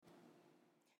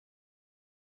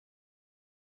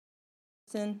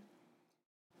Sin.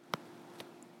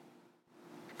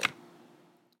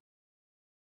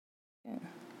 Yeah.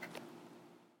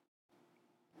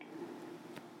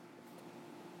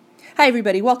 Hi,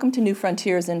 everybody. Welcome to New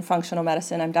Frontiers in Functional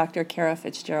Medicine. I'm Dr. Kara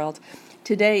Fitzgerald.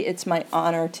 Today, it's my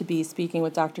honor to be speaking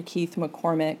with Dr. Keith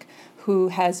McCormick, who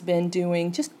has been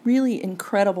doing just really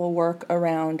incredible work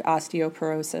around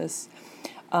osteoporosis.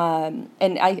 And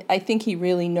I think he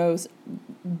really knows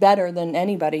better than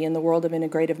anybody in the world of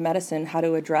integrative medicine how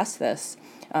to address this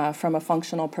from a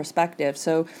functional perspective.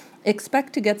 So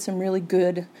expect to get some really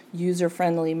good,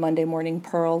 user-friendly Monday morning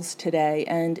pearls today.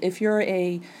 And if you're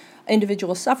a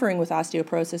individual suffering with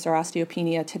osteoporosis or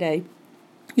osteopenia today,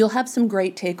 you'll have some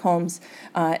great take-homes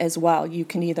as well. You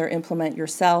can either implement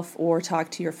yourself or talk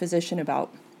to your physician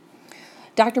about.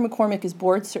 Dr. McCormick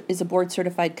is a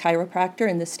board-certified chiropractor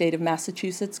in the state of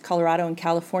Massachusetts, Colorado, and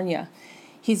California.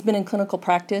 He's been in clinical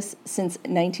practice since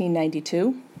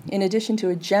 1992. In addition to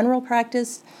a general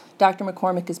practice, Dr.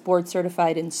 McCormick is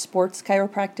board-certified in sports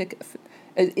chiropractic,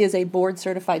 is a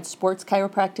board-certified sports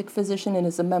chiropractic physician and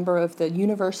is a member of the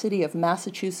University of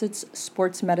Massachusetts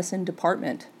Sports Medicine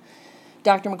Department.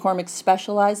 Dr. McCormick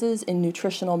specializes in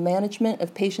nutritional management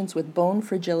of patients with bone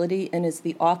fragility and is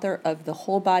the author of The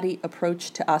Whole Body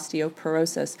Approach to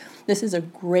Osteoporosis. This is a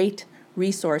great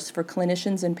resource for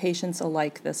clinicians and patients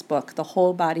alike, this book, The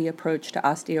Whole Body Approach to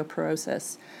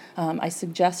Osteoporosis. I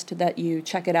suggest that you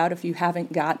check it out if you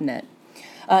haven't gotten it.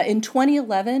 In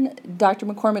 2011, Dr.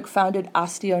 McCormick founded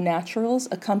OsteoNaturals,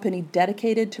 a company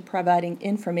dedicated to providing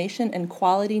information and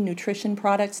quality nutrition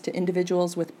products to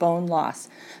individuals with bone loss.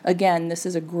 Again, this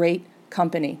is a great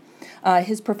company.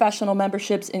 His professional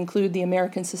memberships include the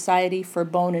American Society for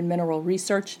Bone and Mineral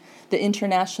Research, the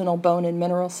International Bone and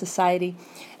Mineral Society,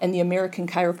 and the American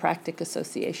Chiropractic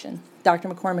Association. Dr.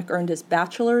 McCormick earned his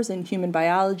bachelor's in human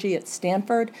biology at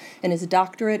Stanford and his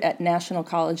doctorate at National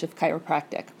College of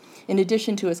Chiropractic. In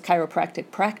addition to his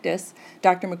chiropractic practice,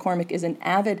 Dr. McCormick is an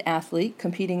avid athlete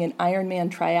competing in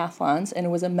Ironman triathlons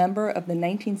and was a member of the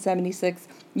 1976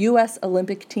 U.S.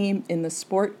 Olympic team in the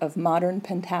sport of modern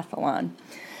pentathlon.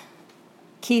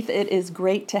 Keith, it is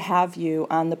great to have you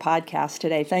on the podcast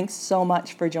today. Thanks so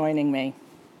much for joining me.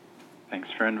 Thanks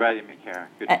for inviting me, Kara.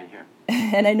 Good to be here.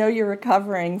 And I know you're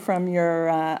recovering from your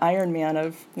Ironman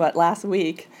of, last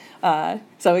week.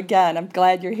 So again, I'm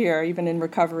glad you're here, even in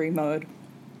recovery mode.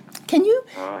 Can you?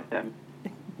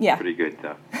 Yeah. Pretty good,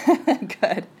 though.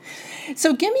 Good.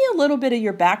 So give me a little bit of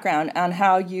your background on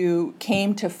how you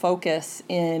came to focus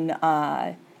in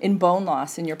bone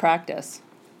loss in your practice.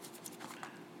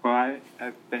 Well,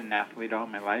 I've been an athlete all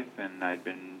my life, and I've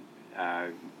been,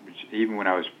 even when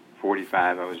I was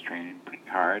 45, I was training pretty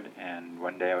hard, and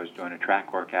one day I was doing a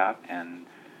track workout, and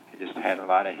I just had a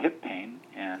lot of hip pain,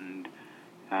 and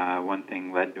one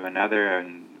thing led to another,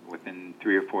 and within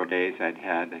 3 or 4 days, I'd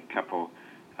had a couple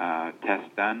tests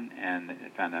done, and I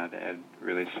found out I had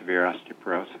really severe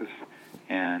osteoporosis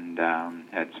and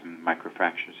had some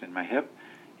microfractures in my hip.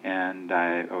 And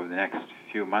over the next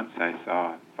few months, I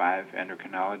saw 5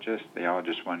 endocrinologists. They all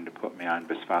just wanted to put me on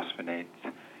bisphosphonates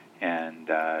and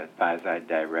thiazide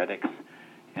diuretics.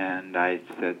 And I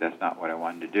said that's not what I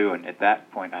wanted to do. And at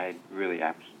that point, I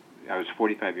was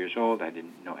 45 years old. I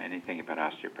didn't know anything about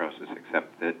osteoporosis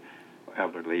except that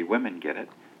elderly women get it,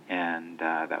 and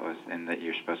that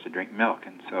you're supposed to drink milk.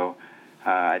 And so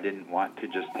I didn't want to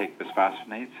just take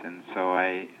bisphosphonates, and so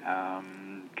I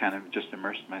kind of just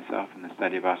immersed myself in the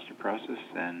study of osteoporosis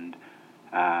and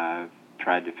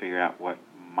tried to figure out what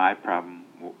my problem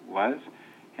was.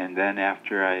 And then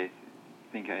after I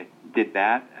think I did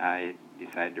that, I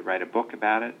decided to write a book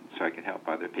about it so I could help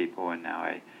other people, and now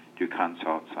I do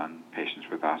consults on patients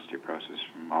with osteoporosis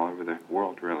from all over the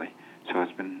world, really. So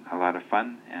it's been a lot of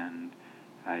fun, and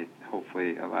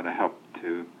hopefully a lot of help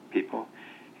to people,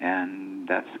 and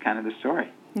that's kind of the story.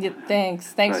 Yeah,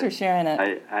 thanks for sharing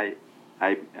it.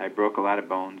 I broke a lot of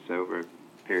bones over a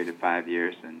period of 5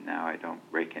 years, and now I don't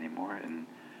break anymore, and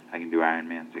I can do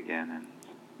Ironmans again, and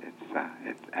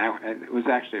it was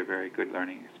actually a very good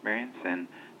learning experience, and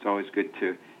it's always good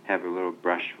to have a little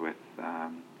brush with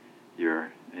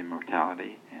your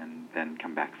immortality and then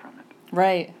come back from it.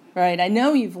 Right. I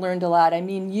know you've learned a lot. I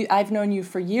mean, I've known you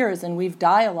for years, and we've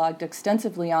dialogued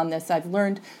extensively on this. I've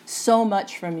learned so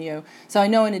much from you. So I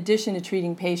know in addition to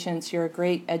treating patients, you're a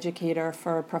great educator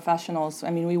for professionals. I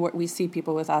mean, we see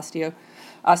people with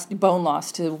bone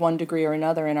loss to one degree or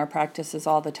another in our practices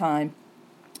all the time.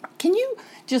 Can you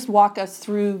just walk us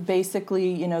through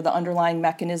basically, the underlying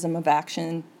mechanism of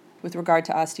action with regard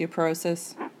to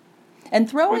osteoporosis? And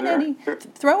throw in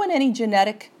any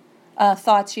genetic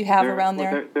thoughts you have around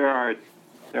there? There are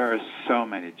There are so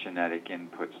many genetic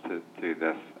inputs to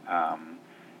this.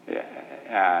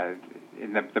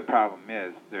 And the problem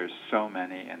is there's so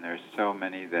many, and there's so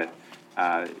many that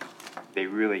they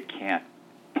really can't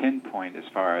pinpoint as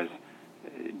far as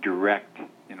direct,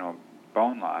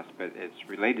 bone loss, but it's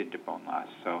related to bone loss.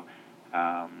 So,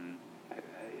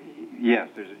 yes,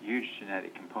 there's a huge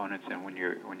genetic components, and when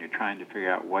you're trying to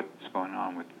figure out what's going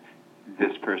on with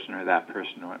this person or that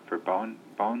person for bone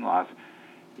loss,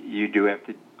 you do have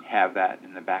to have that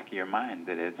in the back of your mind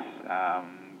that it's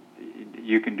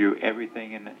you can do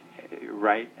everything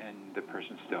right, and the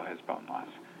person still has bone loss,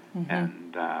 mm-hmm.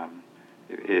 and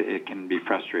it can be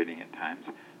frustrating at times.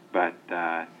 But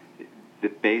the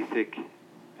basic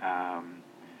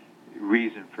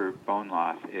reason for bone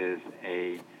loss is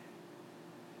a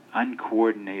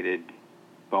uncoordinated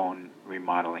bone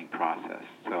remodeling process.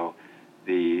 So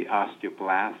the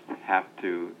osteoblasts have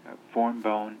to form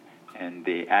bone, and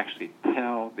they actually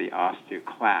tell the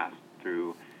osteoclast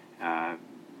through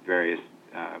various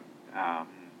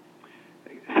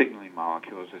signaling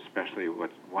molecules, especially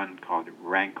what's one called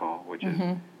RANKL, which mm-hmm.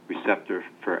 is receptor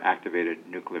for activated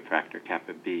nuclear factor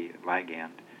kappa B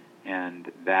ligand,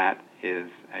 and that is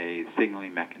a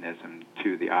signaling mechanism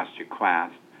to the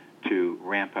osteoclast to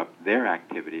ramp up their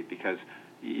activity, because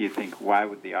you think, why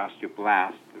would the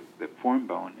osteoblast that form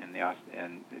bone and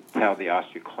tell the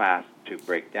osteoclast to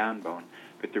break down bone?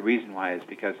 But the reason why is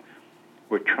because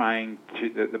we're trying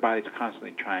to, the body's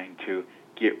constantly trying to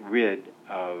get rid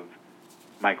of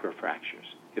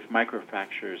microfractures. If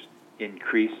microfractures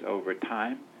increase over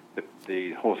time,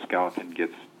 the whole skeleton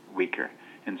gets weaker.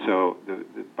 And so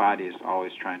the body is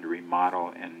always trying to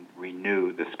remodel and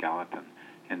renew the skeleton.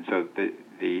 And so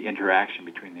the interaction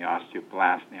between the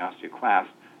osteoblast and the osteoclast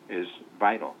is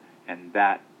vital. And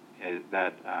that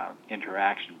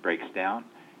interaction breaks down,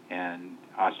 and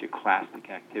osteoclastic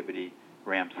activity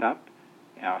ramps up,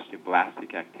 and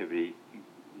osteoblastic activity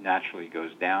naturally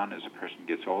goes down as a person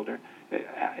gets older.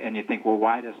 And you think, well,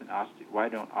 why don't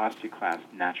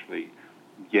osteoclasts naturally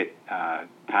get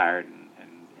tired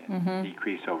and mm-hmm.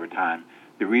 decrease over time?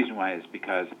 The reason why is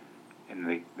because, and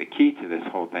the key to this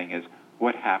whole thing is,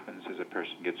 what happens as a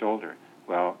person gets older?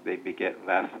 Well, they get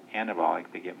less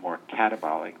anabolic, they get more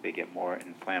catabolic, they get more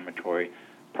inflammatory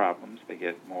problems, they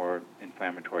get more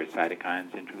inflammatory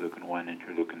cytokines, interleukin-1,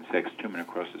 interleukin-6, tumor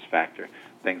necrosis factor,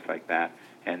 things like that.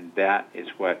 And that is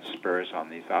what spurs on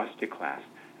these osteoclasts.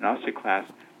 And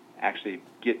osteoclasts actually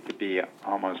get to be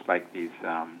almost like these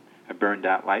a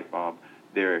burned-out light bulb.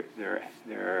 They're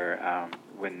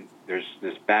when there's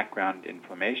this background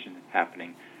inflammation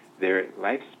happening, their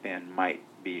lifespan might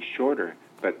be shorter,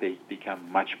 but they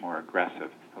become much more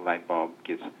aggressive. The light bulb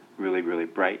gets really, really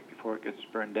bright before it gets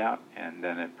burned out, and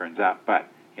then it burns out. But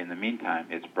in the meantime,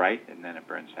 it's bright, and then it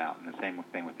burns out. And the same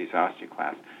thing with these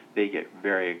osteoclasts. They get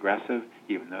very aggressive,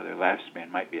 even though their lifespan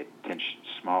might be a tinge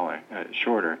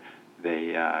shorter.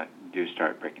 They do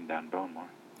start breaking down bone more.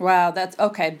 Wow, that's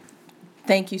okay.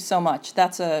 Thank you so much.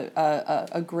 That's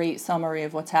a great summary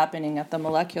of what's happening at the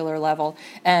molecular level.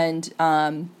 And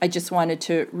I just wanted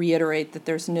to reiterate that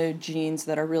there's no genes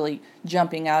that are really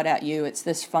jumping out at you. It's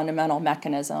this fundamental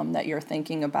mechanism that you're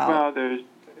thinking about.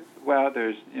 Well,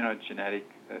 there's genetic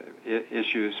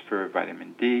issues for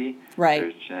vitamin D. Right.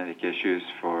 There's genetic issues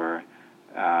for,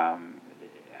 yeah,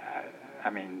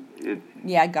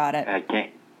 I got it. I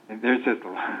can't. There's just a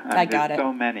lot. There's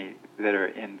so many that are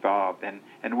involved, and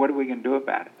what are we going to do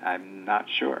about it? I'm not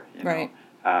sure. Right.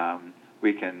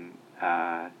 We can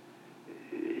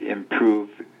improve,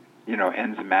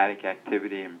 enzymatic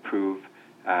activity, improve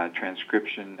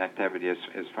transcription activity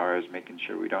as far as making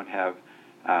sure we don't have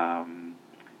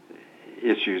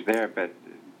issues there. But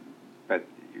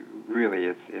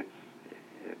really,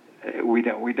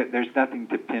 there's nothing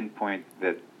to pinpoint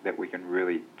that we can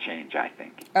really change, I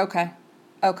think.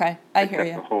 Okay, I hear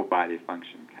you. The whole body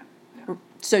function can. Yeah.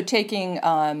 So taking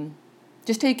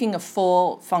a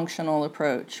full functional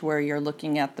approach where you're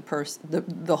looking at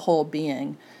the whole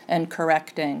being and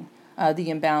correcting the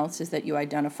imbalances that you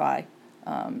identify,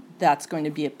 that's going to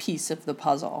be a piece of the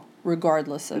puzzle,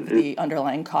 regardless of the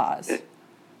underlying cause.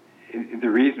 The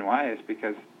reason why is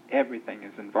because everything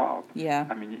is involved. Yeah.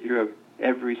 I mean, you have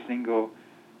every single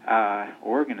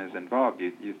organ is involved.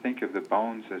 You think of the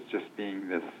bones as just being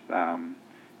this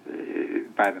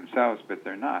by themselves, but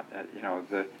they're not.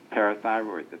 The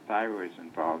parathyroid, the thyroid is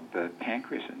involved. The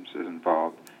pancreas is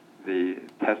involved. The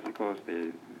testicles,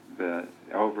 the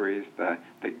ovaries, the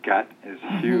gut is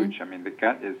huge. Mm-hmm. I mean, the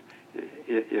gut is.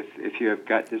 If you have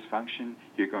gut dysfunction,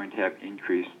 you're going to have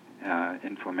increased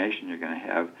inflammation. You're going to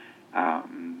have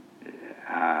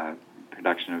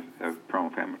production of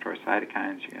pro-inflammatory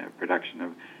cytokines. You have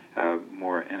production of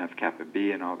more NF-kappa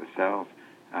B in all the cells.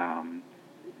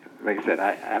 Like I said,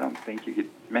 I don't think you could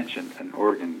mention an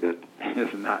organ that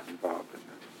is not involved in this.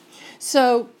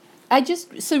 So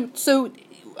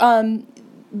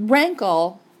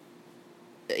Rankle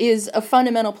is a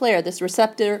fundamental player. This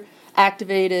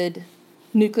receptor-activated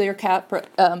nuclear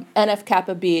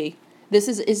NF-kappa B. This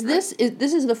is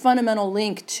the fundamental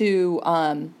link to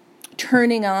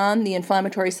turning on the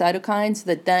inflammatory cytokines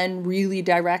that then really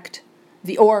direct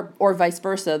or vice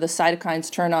versa. The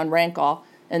cytokines turn on Rankle,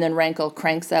 and then Rankle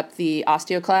cranks up the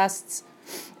osteoclasts.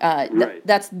 Right.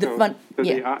 That's the fun. So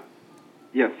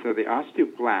the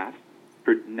osteoblasts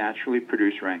naturally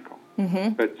produce Rankle,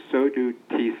 but so do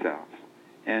T cells.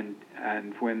 And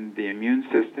when the immune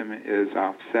system is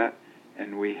offset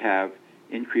and we have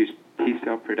increased T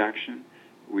cell production,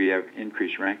 we have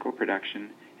increased Rankle production,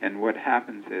 and what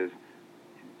happens is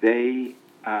they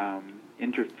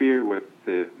interfere with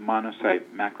the monocyte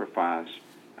macrophage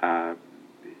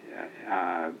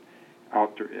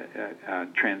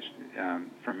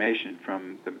transformation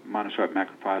from the monocyte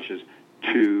macrophages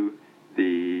to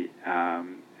the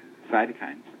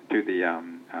cytokines, to the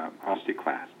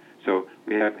osteoclast. So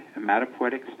we have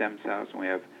hematopoietic stem cells and we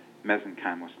have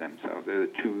mesenchymal stem cells.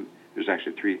 There's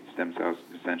actually three stem cells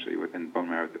essentially within bone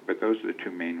marrow, but those are the two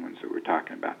main ones that we're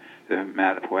talking about. The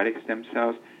hematopoietic stem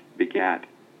cells begat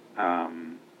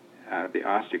the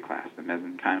osteoclast. The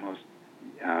mesenchymal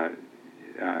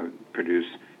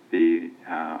produce the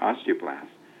osteoblasts.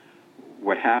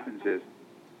 What happens is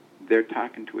they're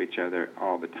talking to each other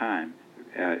all the time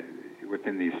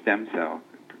within these stem cell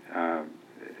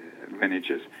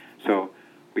lineages. So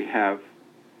we have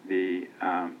the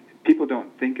people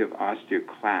don't think of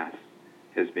osteoclasts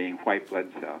as being white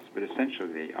blood cells, but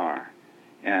essentially they are.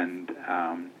 And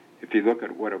if you look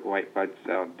at what a white blood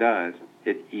cell does,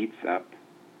 it eats up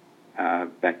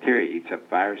bacteria, eats up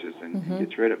viruses, and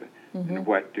gets rid of it. And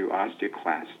what do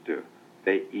osteoclasts do?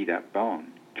 They eat up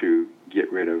bone to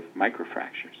get rid of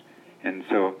microfractures. And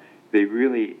so they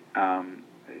really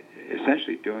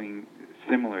essentially doing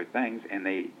similar things, and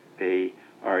they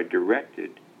are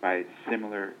directed by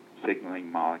similar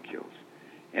signaling molecules.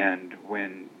 And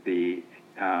when the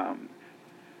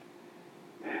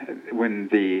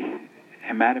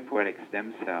hematopoietic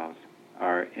stem cells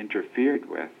are interfered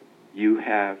with, you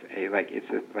have like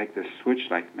the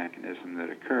switch-like mechanism that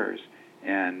occurs,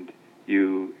 and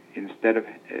you instead of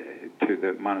to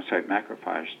the monocyte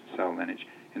macrophage cell lineage.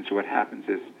 And so what happens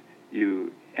is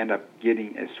you end up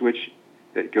getting a switch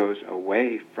that goes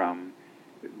away from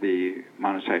the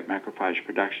monocyte macrophage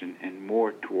production and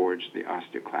more towards the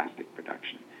osteoclastic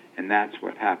production. And that's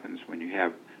what happens when you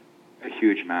have a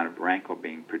huge amount of Rankle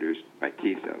being produced by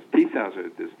T cells. T cells are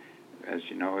this, as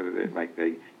you know, like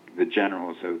the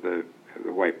generals of the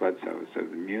white blood cells of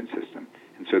the immune system.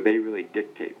 And so they really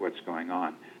dictate what's going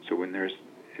on. So when there's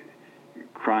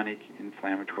chronic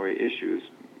inflammatory issues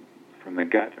from the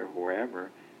gut or wherever,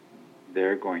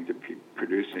 they're going to be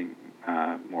producing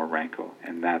more Rankle,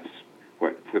 and that's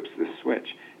what flips the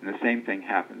switch. And the same thing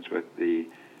happens with the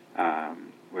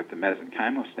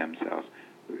mesenchymal stem cells.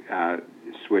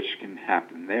 Switch can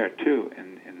happen there too,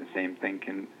 and the same thing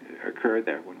can occur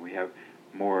there when we have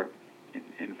more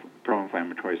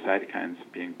pro-inflammatory cytokines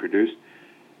being produced.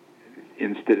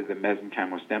 Instead of the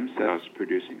mesenchymal stem cells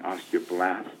producing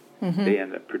osteoblasts, they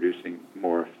end up producing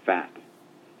more fat.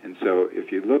 And so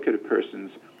if you look at a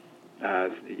person's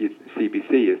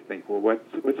CBC, you think, well,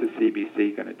 what's a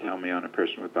CBC going to tell me on a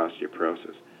person with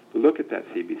osteoporosis? But look at that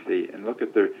CBC and look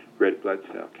at their red blood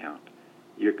cell count.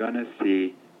 You're going to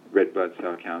see red blood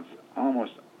cell counts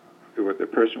almost, with a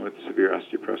person with severe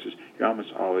osteoporosis, you're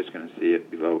almost always going to see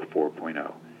it below 4.0.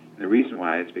 And the reason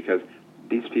why is because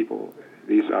these people,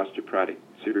 these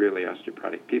severely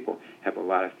osteoporotic people, have a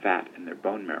lot of fat in their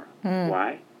bone marrow.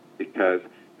 Why? Because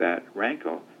that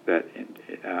Rankle, that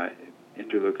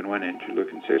interleukin-1 and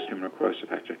interleukin-6 tumor necrosis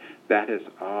factor, that has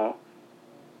all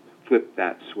flipped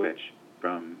that switch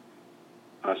from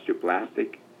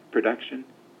osteoblastic production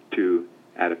to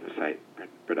adipocyte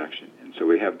production. And so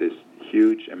we have this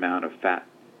huge amount of fat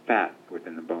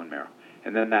within the bone marrow.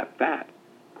 And then that fat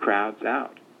crowds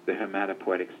out the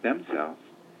hematopoietic stem cells,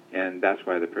 and that's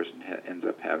why the person ends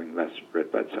up having less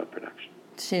red blood cell production.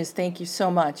 Shiz, thank you so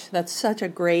much. That's such a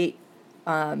great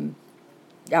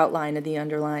outline of the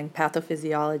underlying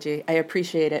pathophysiology. I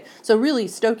appreciate it. So really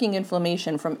stoking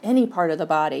inflammation from any part of the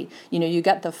body. You know, you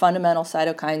get the fundamental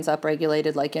cytokines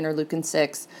upregulated like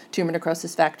interleukin-6, tumor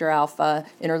necrosis factor alpha,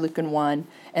 interleukin-1,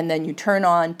 and then you turn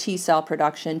on T cell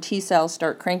production. T cells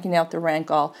start cranking out the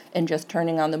Rankle and just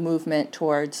turning on the movement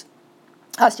towards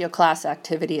osteoclast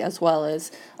activity as well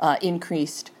as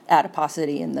increased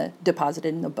adiposity deposited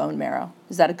in the bone marrow.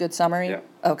 Is that a good summary? Yeah.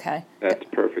 Okay. That's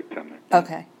perfect summary.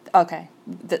 Okay.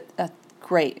 That's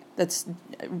great. That's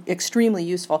extremely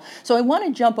useful. So I want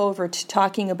to jump over to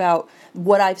talking about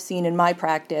what I've seen in my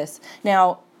practice.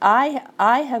 Now, I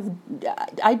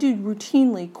do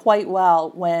routinely quite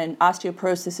well when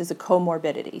osteoporosis is a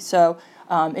comorbidity. So,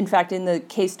 in fact, in the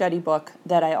case study book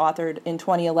that I authored in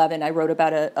 2011, I wrote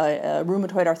about a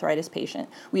rheumatoid arthritis patient.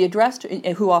 We addressed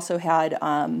who also had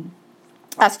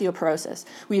osteoporosis.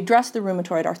 We addressed the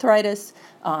rheumatoid arthritis,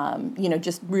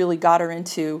 just really got her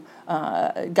into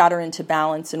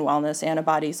balance and wellness,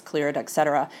 antibodies cleared, et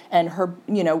cetera. And her,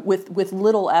 with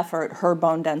little effort, her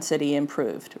bone density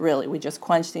improved. Really, we just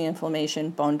quenched the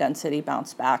inflammation, bone density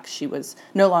bounced back. She was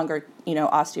no longer,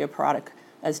 osteoporotic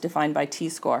as defined by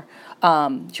T-score.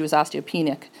 She was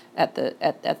osteopenic at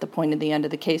the point of the end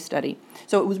of the case study.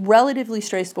 So it was relatively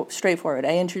straightforward.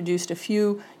 I introduced a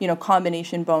few,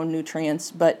 combination bone nutrients,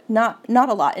 but not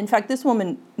a lot. In fact, this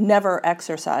woman never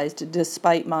exercised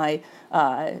despite my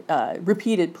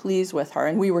repeated pleas with her,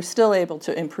 and we were still able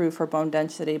to improve her bone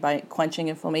density by quenching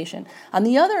inflammation. On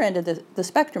the other end of the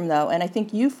spectrum, though, and I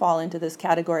think you fall into this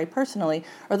category personally,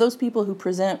 are those people who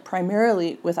present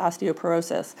primarily with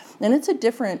osteoporosis. And it's a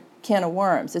different can of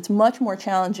worms. It's much more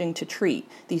challenging to treat,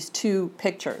 these two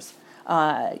pictures.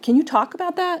 Can you talk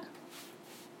about that?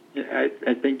 Yeah,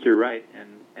 I think you're right,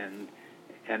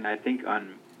 and I think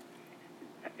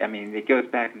it goes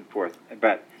back and forth.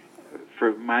 But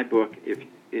for my book,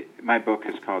 my book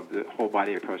is called The Whole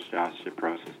Body Approach to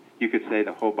Osteoporosis. You could say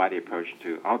the whole body approach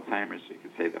to Alzheimer's. You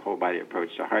could say the whole body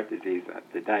approach to heart disease,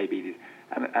 to diabetes.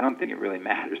 I don't think it really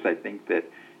matters. I think that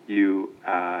you,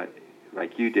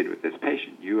 like you did with this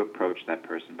patient, you approach that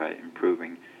person by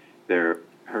improving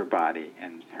her body,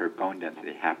 and her bone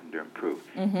density happened to improve.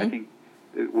 Mm-hmm. I think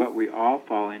what we all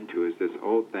fall into is this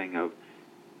old thing of,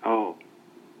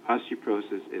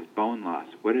 osteoporosis is bone loss.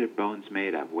 What are bones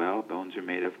made of? Well, bones are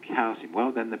made of calcium.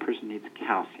 Well, then the person needs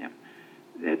calcium.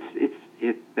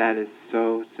 That is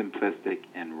so simplistic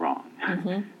and wrong.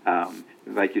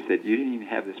 Mm-hmm. Like you said, you didn't even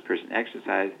have this person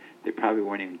exercise. They probably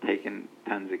weren't even taking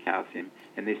tons of calcium,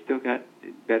 and they still got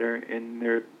better in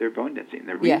their bone density. And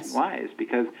the reason why is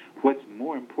because what's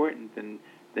more important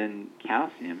than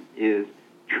calcium is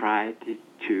try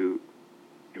to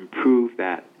improve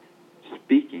that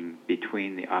speaking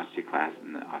between the osteoclast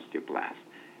and the osteoblast.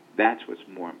 That's what's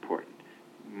more important,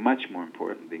 much more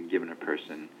important than giving a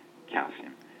person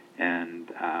calcium.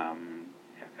 And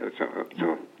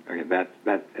so okay, that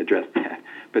addressed that.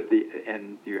 But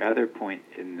your other point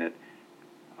in that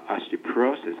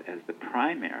osteoporosis as the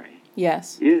primary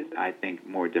is, I think,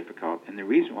 more difficult. And the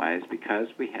reason why is because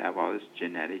we have all this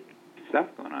genetic stuff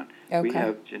going on. Okay. We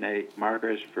have genetic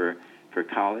markers for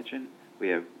collagen. We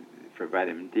have for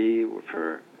vitamin D.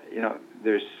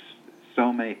 There's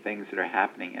so many things that are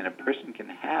happening, and a person can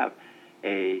have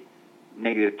a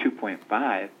negative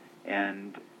 2.5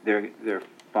 and they're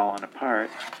falling apart,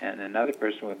 and another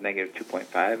person with negative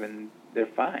 2.5 and they're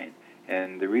fine.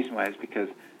 And the reason why is because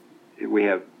we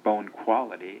have bone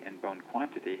quality and bone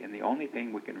quantity, and the only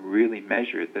thing we can really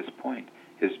measure at this point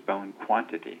is bone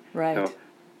quantity. Right. So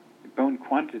bone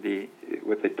quantity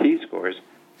with the T-scores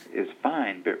is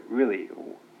fine, but really,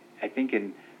 I think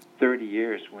in 30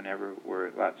 years, whenever we're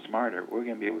a lot smarter, we're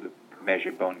going to be able to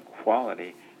measure bone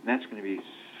quality, and that's going to be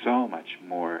so much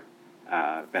more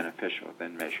beneficial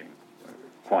than measuring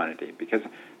quantity, because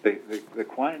the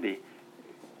quantity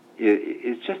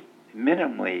is just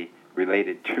minimally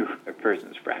related to a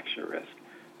person's fracture risk.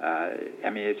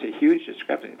 It's a huge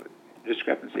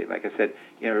discrepancy. Like I said,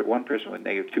 one person with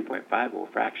negative 2.5 will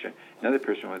fracture, another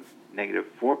person with negative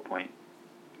 4.0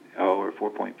 or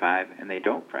 4.5, and they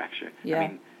don't fracture.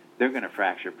 Yeah. They're going to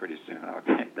fracture pretty soon.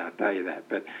 I'll tell you that.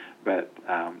 But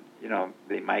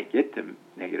they might get to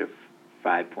negative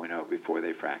 5.0 before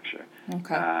they fracture.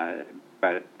 Okay.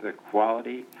 But the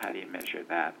quality, how do you measure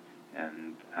that?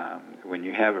 And when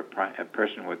you have a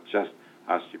person with just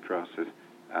osteoporosis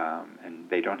and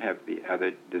they don't have the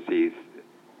other disease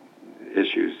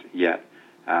issues yet,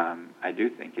 I do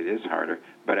think it is harder.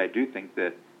 But I do think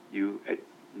that you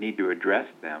need to address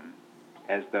them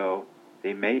as though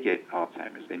they may get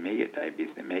Alzheimer's, they may get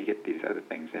diabetes, they may get these other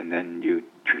things, and then you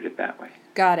treat it that way.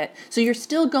 Got it. So you're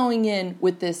still going in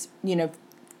with this,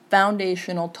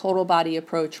 foundational total body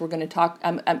approach. We're going to talk,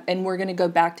 and we're going to go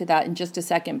back to that in just a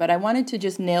second, but I wanted to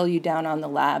just nail you down on the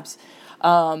labs.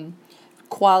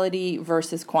 Quality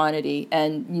versus quantity,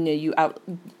 and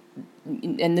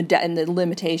and the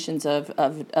limitations of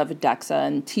DEXA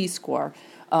and T-score.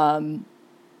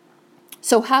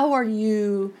 So how are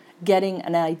you getting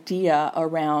an idea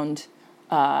around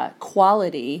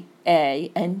quality,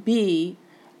 A, and B,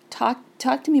 talk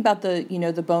to me about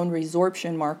the bone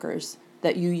resorption markers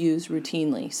that you use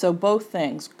routinely. So both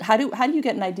things. How do you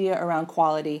get an idea around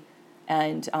quality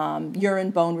and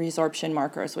urine bone resorption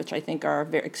markers, which I think are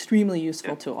a extremely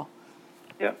useful tool?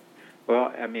 Yeah.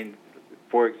 Well, I mean,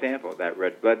 for example, that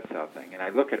red blood cell thing, and I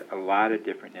look at a lot of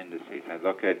different indices. I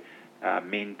look at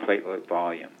mean platelet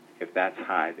volume. If that's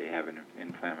high, they have an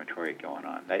inflammatory going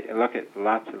on. I look at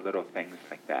lots of little things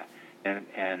like that.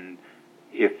 And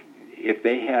if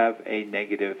they have a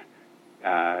negative,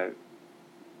 probably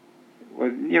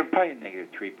a negative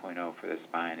 3.0 for the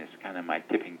spine is kind of my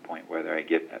tipping point, whether I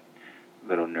get a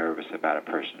little nervous about a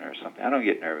person or something. I don't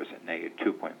get nervous at negative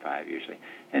 2.5 usually.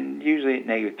 And usually at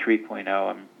negative 3.0,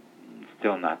 I'm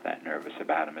still not that nervous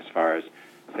about them as far as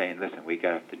saying, listen, we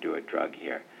got to do a drug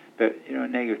here. But,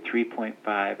 negative 3.5,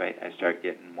 I start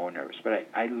getting more nervous. But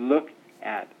I look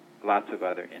at lots of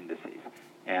other indices.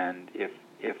 And if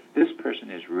this person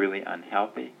is really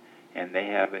unhealthy and they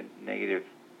have a negative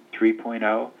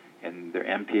 3.0 and their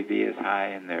MPV is high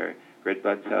and their red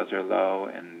blood cells are low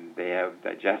and they have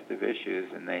digestive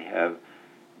issues and they have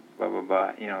blah, blah,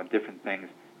 blah, different things,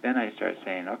 then I start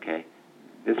saying, okay,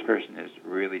 this person is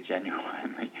really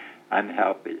genuinely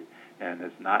unhealthy. And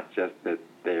it's not just that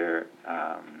they're,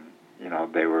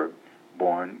 they were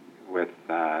born with,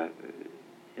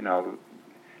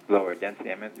 lower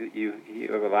density. I mean, you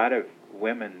have a lot of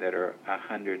women that are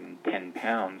 110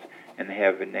 pounds and they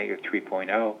have a negative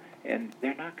 3.0, and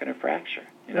they're not going to fracture.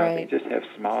 Right. They just have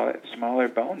smaller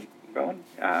bone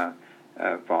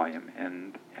volume,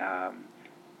 and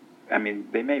I mean,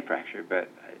 they may fracture, but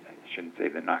I shouldn't say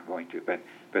they're not going to.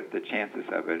 But the chances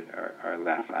of it are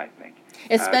less, I think.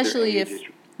 Especially if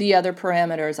the other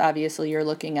parameters, obviously, you're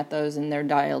looking at those and they're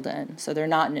dialed in, so they're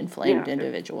not an inflamed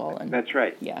individual. And that's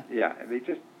right. Yeah.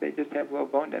 They just have low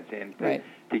bone density, and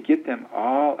to get them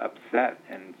all upset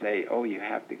and say, oh, you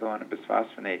have to go on a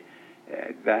bisphosphonate,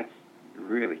 that's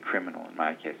really criminal in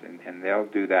my case, and they'll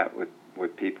do that with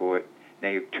people with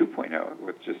negative 2.0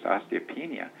 with just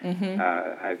osteopenia. Mm-hmm.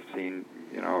 I've seen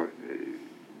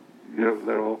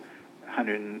little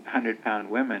 100-pound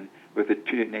women with a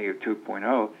negative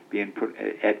 2.0 being put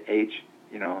at age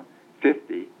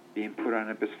 50 being put on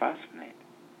a bisphosphonate.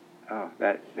 Oh,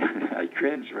 that I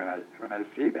cringe when I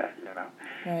see that.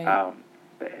 Right.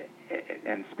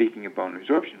 And speaking of bone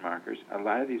resorption markers, a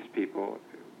lot of these people,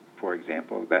 for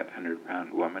example, that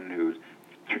 100-pound woman who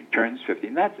turns 50,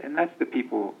 and that's the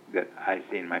people that I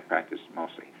see in my practice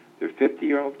mostly. They're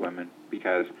 50-year-old women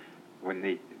because when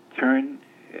they turn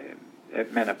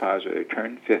at menopause or they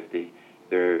turn 50,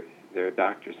 their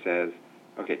doctor says,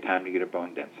 okay, time to get a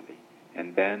bone density.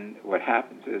 And then what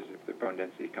happens is if the bone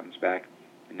density comes back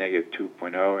negative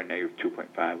 2.0 or negative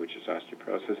 2.5, which is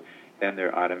osteoporosis, then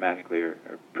they're automatically or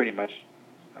pretty much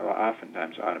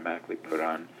oftentimes automatically put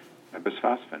on a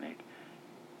bisphosphonate.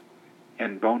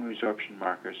 And bone resorption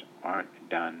markers aren't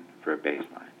done for a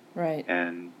baseline. Right.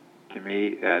 And to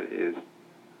me, that is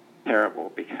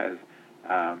terrible because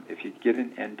if you get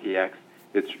an NTX,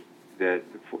 let's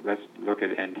look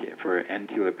at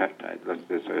N-teolyl peptide.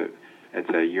 It's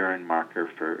a urine marker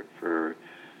for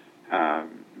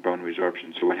bone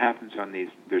resorption. So what happens on these?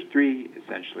 There's three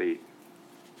essentially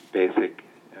basic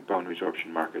bone resorption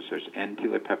markers. There's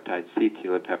N-teolyl peptide,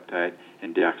 C-teolyl peptide,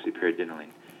 and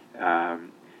deoxypyridinoline.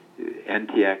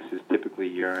 NTX is typically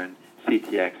urine.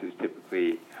 CTX is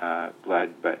typically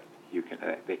blood, but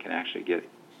they can actually get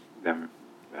them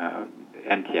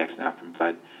NTX now from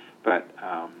blood. But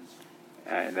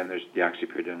and then there's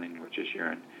deoxypyridinoline, which is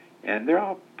urine, and they're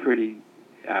all pretty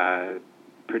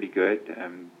good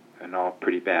and all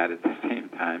pretty bad at the same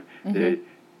time. Mm-hmm.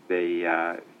 They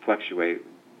fluctuate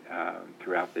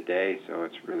throughout the day, so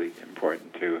it's really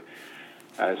important to.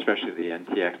 Especially the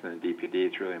NTX and the DPD,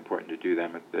 it's really important to do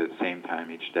them at the same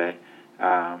time each day.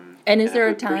 And is there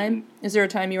a time? Is there a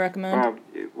time you recommend?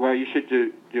 Well, you should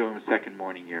do them second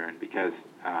morning urine because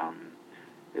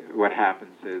what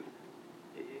happens is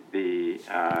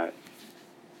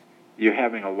you're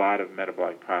having a lot of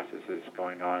metabolic processes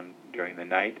going on during the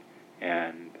night,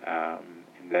 and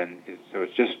then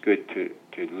it's just good to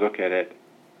look at it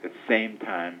at the same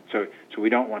time. So we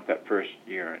don't want that first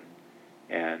urine.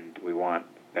 And we want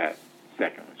that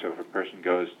second one. So if a person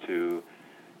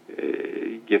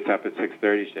gets up at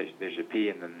 6:30, they should pee,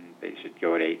 and then they should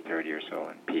go at 8:30 or so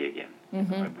and pee again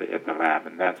at the lab,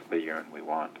 and that's the urine we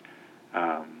want.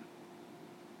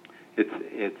 Let's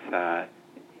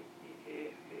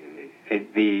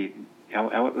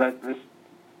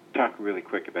talk really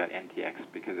quick about NTX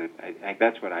because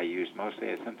that's what I use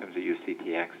mostly. Sometimes I use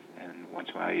CTX, and once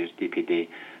in a while I use DPD,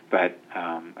 but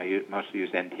mostly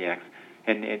use NTX.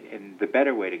 And the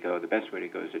best way to go is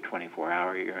a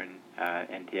 24-hour urine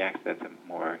NTX. That's a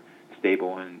more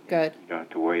stable one. Good. You don't have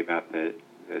to worry about the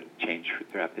change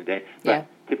throughout the day. But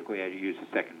typically I use the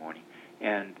second morning.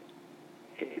 And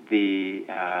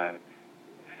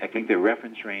I think the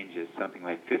reference range is something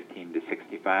like 15 to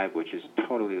 65, which is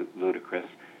totally ludicrous.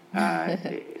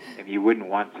 You wouldn't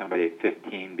want somebody at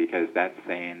 15 because that's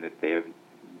saying that they have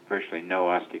virtually no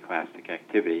osteoclastic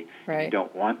activity. Right. You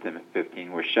don't want them at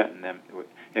 15. We're shutting them.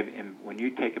 And when you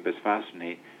take a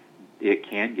bisphosphonate, it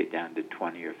can get down to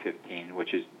 20 or 15,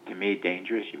 which is, to me,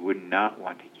 dangerous. You would not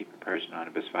want to keep a person on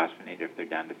a bisphosphonate if they're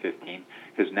down to 15,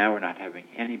 because now we're not having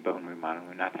any bone remodeling.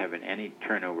 We're not having any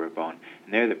turnover of bone.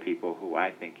 And they're the people who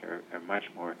I think are much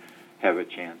more have a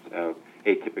chance of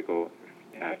atypical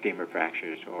femur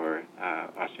fractures or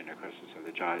osteonecrosis of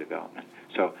the jaw development.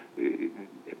 So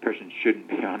a person shouldn't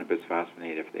be on a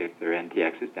bisphosphonate if their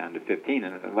NTX is down to 15.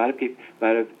 And a lot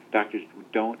of doctors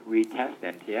don't retest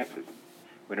NTXs.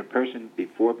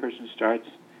 Before a person starts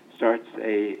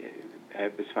a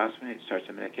bisphosphonate, starts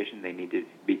a medication, they need to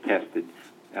be tested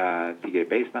to get a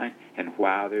baseline. And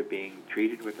while they're being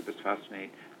treated with a bisphosphonate,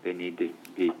 they need to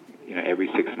be, every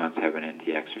 6 months have an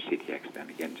NTX or CTX done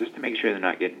again, just to make sure they're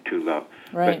not getting too low.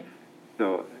 Right.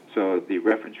 But, so the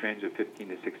reference range of 15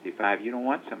 to 65, you don't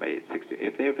want somebody at 60.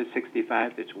 If they have a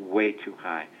 65, that's way too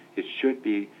high. It should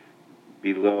be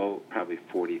below probably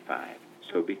 45.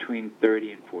 So between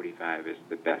 30 and 45 is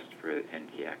the best for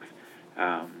NTX.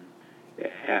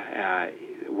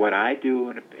 What I do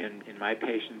in my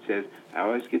patients is I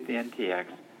always get the NTX,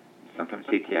 sometimes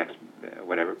CTX,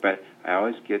 whatever, but I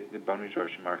always get the bone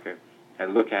resorption marker. I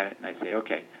look at it and I say,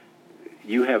 okay,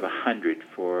 you have 100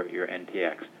 for your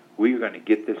NTX. We're going to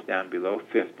get this down below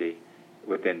 50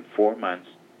 within 4 months,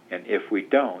 and if we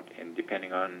don't, and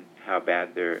depending on how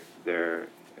bad their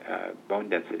bone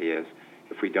density is,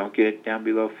 if we don't get it down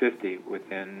below 50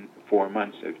 within 4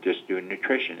 months of just doing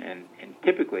nutrition, and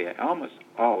typically, almost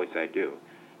always I do,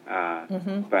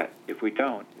 but if we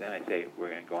don't, then I say we're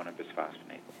going to go on a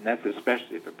bisphosphonate. And that's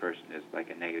especially if a person is like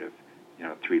a negative,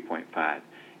 3.5.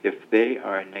 If they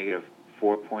are a negative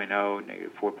 4.0,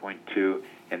 negative 4.2,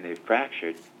 and they've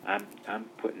fractured, I'm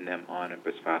putting them on a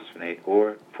bisphosphonate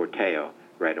or Forteo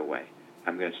right away.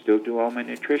 I'm going to still do all my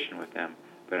nutrition with them,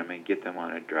 but I'm going to get them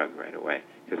on a drug right away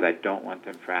because I don't want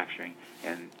them fracturing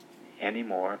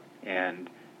anymore. And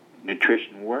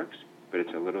nutrition works, but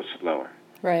it's a little slower.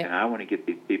 Right. And I want to get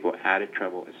these people out of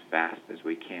trouble as fast as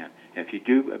we can. And if you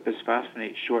do a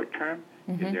bisphosphonate short term,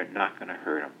 they're not going to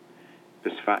hurt them.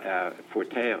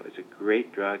 Forteo is a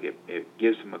great drug. It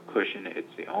gives them a cushion.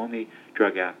 It's the only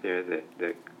drug out there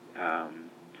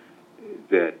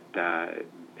that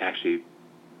actually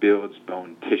builds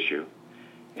bone tissue.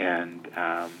 And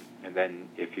then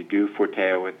if you do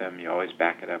Forteo with them, you always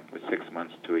back it up with 6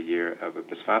 months to a year of a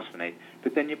bisphosphonate.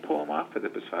 But then you pull them off of the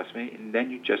bisphosphonate, and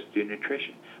then you just do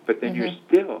nutrition. But then you're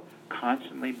still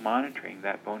constantly monitoring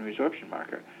that bone resorption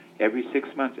marker. Every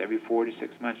 6 months, every 4 to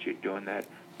 6 months, you're doing that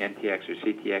NTX or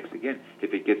CTX again.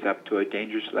 If it gets up to a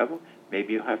dangerous level,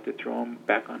 maybe you'll have to throw them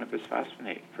back on a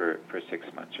bisphosphonate for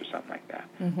 6 months or something like that.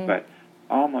 But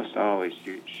almost always,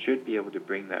 you should be able to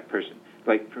bring that person.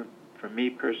 Like for me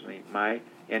personally, my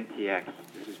NTX,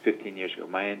 this is 15 years ago,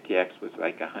 my NTX was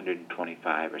like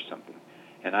 125 or something.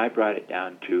 And I brought it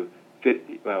down to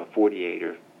 48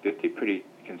 or 50 pretty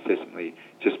consistently,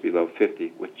 just below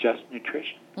 50 with just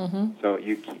nutrition. So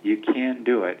you can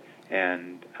do it,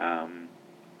 and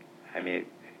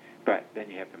but then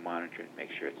you have to monitor it and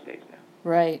make sure it stays down.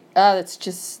 Right. That's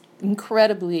just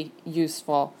incredibly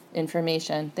useful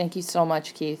information. Thank you so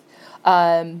much, Keith.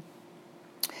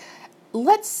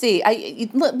 Let's see.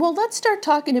 Let's start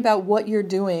talking about what you're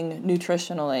doing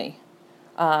nutritionally.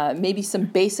 Maybe some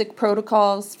basic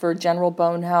protocols for general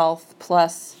bone health,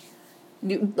 plus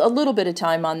a little bit of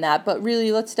time on that. But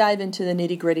really, let's dive into the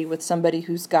nitty-gritty with somebody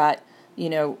who's got,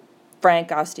 frank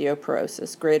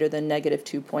osteoporosis, greater than negative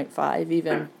 2.5,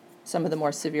 even some of the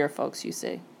more severe folks you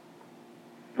see.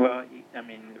 Well,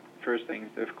 first thing,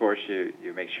 of course, you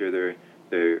make sure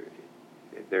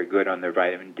they're good on their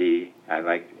vitamin D. I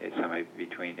like somewhere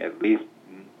between at least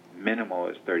minimal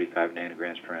is 35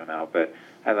 nanograms per ml, but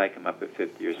I like them up at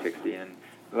 50 or 60. And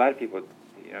a lot of people,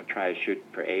 try to shoot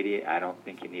for 80. I don't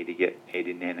think you need to get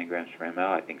 80 nanograms per ml.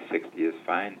 I think 60 is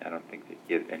fine. I don't think that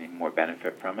you get any more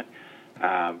benefit from it.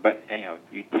 But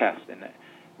you test. And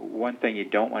one thing you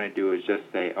don't want to do is just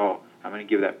say, I'm going to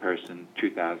give that person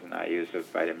 2,000 IUs of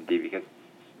vitamin D, because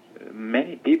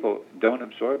many people don't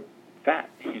absorb fat,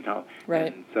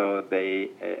 Right. And so they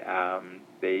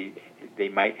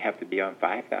might have to be on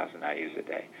 5,000 IUs a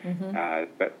day.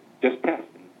 But just test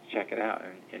and check it out.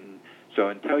 And so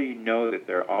until you know that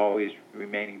they're always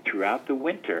remaining throughout the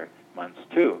winter months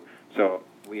too. So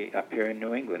we up here in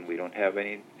New England, we don't have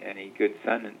any good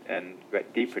sun and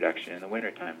D production in the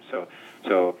wintertime. So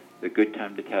the good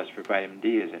time to test for vitamin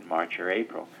D is in March or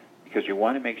April, because you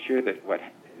want to make sure that what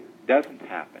doesn't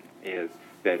happen is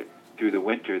that through the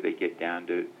winter they get down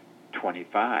to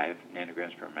 25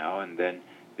 nanograms per ml, and then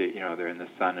they're in the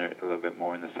sun a little bit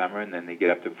more in the summer, and then they get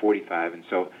up to 45, and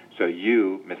so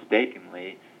you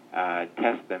mistakenly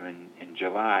test them in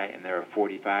July, and they're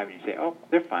 45, and you say, oh,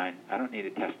 they're fine, I don't need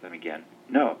to test them again.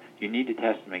 No, you need to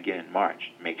test them again in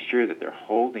March. Make sure that they're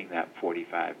holding that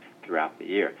 45 throughout the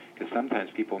year, because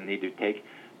sometimes people need to take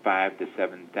 5,000 to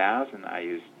 7,000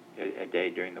 IUs a day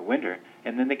during the winter,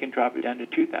 and then they can drop it down to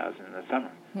 2,000 in the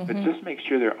summer. But just make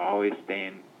sure they're always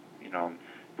staying,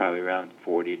 probably around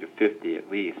 40 to 50 at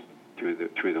least through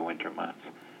the winter months.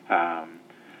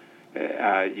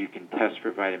 You can test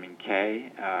for vitamin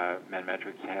K.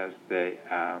 Metametrics has the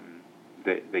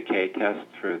K test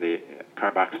for the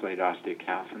carboxylated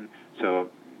osteocalcin. So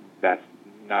that's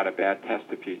not a bad test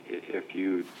if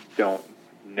you don't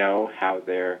know how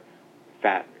their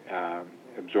fat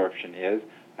absorption is.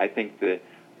 I think that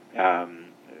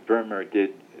Vermeer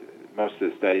did most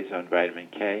of the studies on vitamin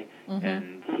K,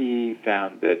 and he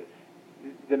found that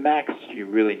the max you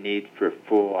really need for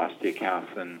full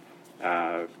osteocalcin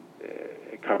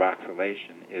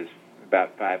carboxylation is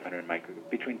about 500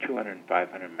 between 200 and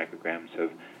 500 micrograms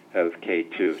of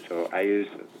K2. So I use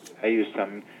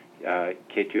some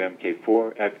K2,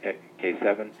 MK4,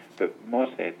 K7, but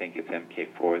mostly I think it's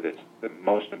MK4 that's the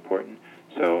most important.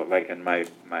 So like in my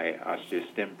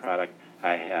OsteoStim product,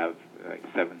 I have like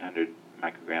 700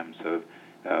 micrograms of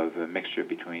a mixture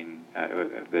between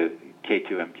the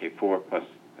K2, MK4 plus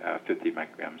 50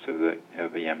 micrograms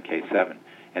of the MK7,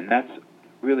 and that's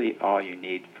really all you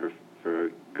need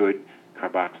for good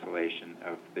carboxylation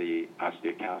of the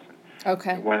osteocalcin.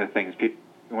 Okay. One of the things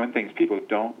people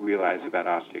don't realize about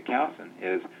osteocalcin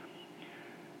is,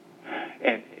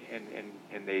 and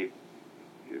a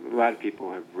lot of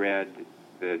people have read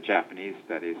the Japanese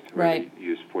studies where they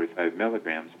use 45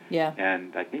 milligrams. Yeah.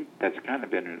 And I think that's kind of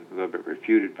been a little bit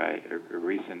refuted by a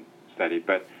recent study.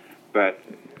 But to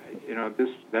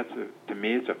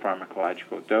me, it's a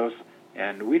pharmacological dose,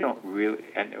 and we don't really,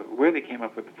 and where they came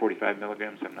up with the 45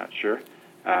 milligrams, I'm not sure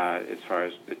as far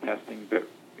as the testing. But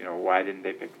why didn't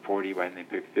they pick 40? Why didn't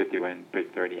they pick 50? Why didn't they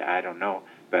pick 30? I don't know.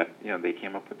 But they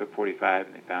came up with the 45,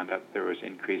 and they found out there was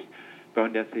increased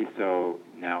bone density, so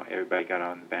now everybody got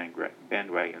on the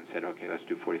bandwagon and said, okay, let's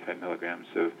do 45 milligrams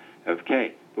of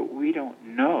K. But we don't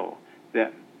know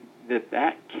that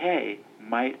K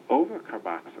might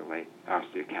overcarboxylate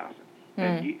osteocalcin.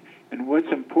 And what's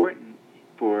important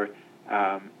for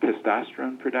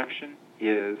testosterone production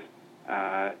is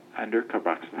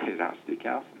undercarboxylated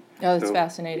osteocalcin. Oh, that's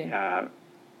fascinating.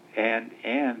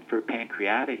 And for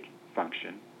pancreatic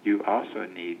function, you also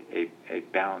need a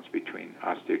balance between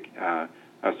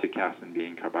osteocalcin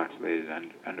being carboxylated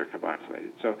and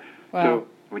undercarboxylated. So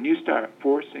when you start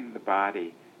forcing the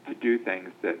body to do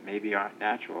things that maybe aren't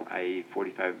natural, i.e.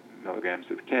 45 milligrams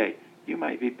of K, you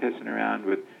might be pissing around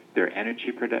with their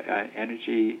energy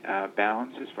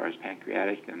balance as far as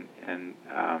pancreatic and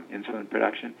insulin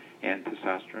production and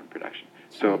testosterone production.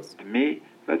 So to me,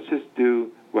 let's just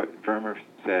do what Vermeer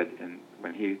said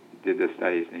when he did the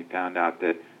studies, and he found out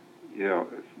that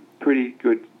pretty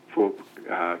good full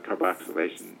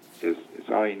carboxylation is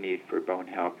all you need for bone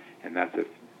health, and that's at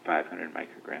 500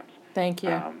 micrograms. Thank you.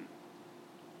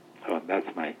 So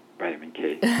that's my vitamin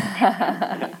K.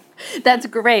 That's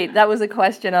great. That was a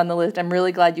question on the list. I'm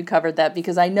really glad you covered that,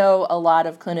 because I know a lot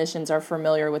of clinicians are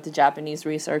familiar with the Japanese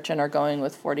research and are going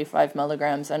with 45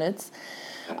 milligrams, and it's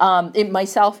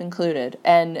myself included,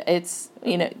 and it's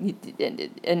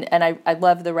and I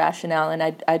love the rationale, and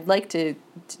I'd like to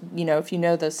if you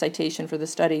know the citation for the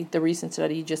study, the recent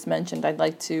study you just mentioned, I'd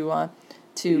like to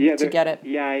get it.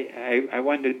 Yeah, I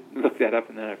wanted to look that up,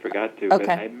 and then I forgot to. Okay. But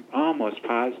I'm almost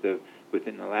positive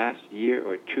within the last year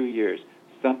or 2 years,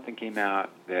 something came out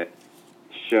that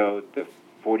showed the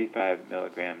 45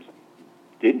 milligrams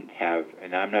didn't have,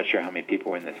 and I'm not sure how many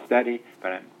people were in the study,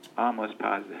 but I'm almost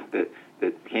positive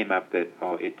that came up that,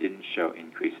 it didn't show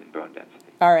increase in bone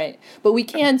density. All right. But we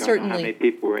can don't certainly... know how many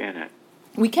people were in it.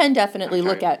 We can definitely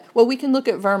look at... Well, we can look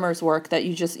at Vermeer's work that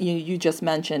you just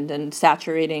mentioned, and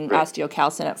saturating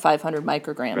osteocalcin at 500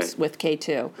 micrograms with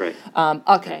K2. Right.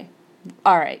 Okay.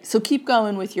 All right. So keep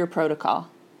going with your protocol.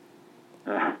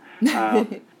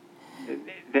 Then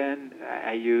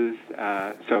I use,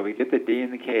 so we get the D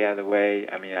and the K out of the way.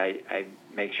 I mean, I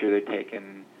make sure they're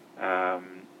taking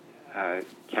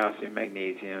calcium,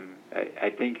 magnesium. I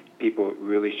think people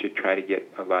really should try to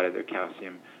get a lot of their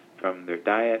calcium from their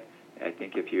diet. I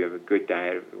think if you have a good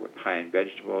diet high in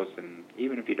vegetables, and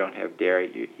even if you don't have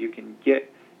dairy, you can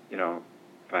get,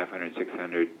 500,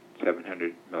 600,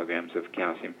 700 milligrams of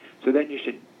calcium. So then you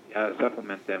should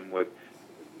supplement them with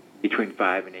between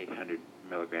 5 and 800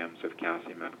 milligrams of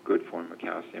calcium, a good form of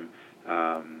calcium,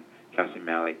 calcium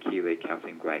malate, chelate,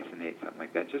 calcium glycinate, something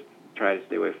like that. Just try to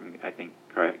stay away from, I think,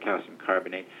 calcium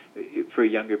carbonate. For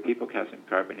younger people, calcium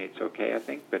carbonate's okay, I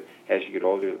think, but as you get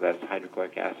older, less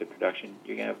hydrochloric acid production,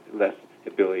 you're going to have less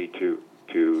ability to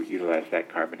utilize that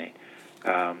carbonate.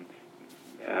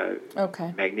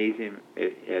 Okay. Magnesium,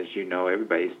 as you know,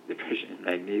 everybody's deficient in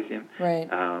magnesium. Right.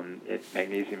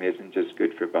 Magnesium isn't just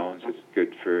good for bones; it's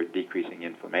good for decreasing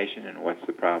inflammation. And what's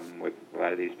the problem with a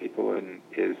lot of these people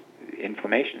is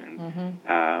inflammation.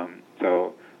 Mm-hmm.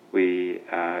 So we,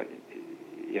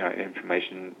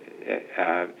 inflammation.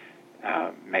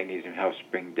 Magnesium helps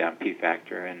bring down P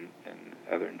factor and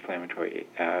other inflammatory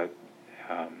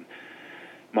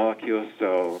molecules.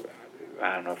 So,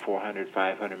 400,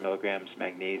 500 milligrams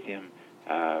magnesium.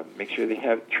 Make sure they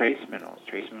have trace minerals.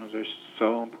 Trace minerals are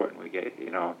so important. We get,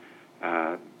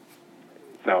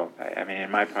 so, in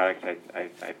my products,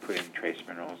 I put in trace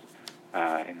minerals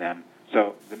in them.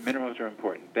 So the minerals are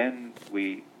important. Then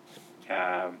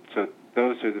so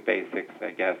those are the basics,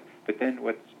 I guess. But then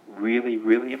what's really,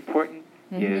 really important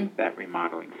is that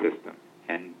remodeling system.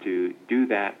 And to do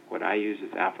that, what I use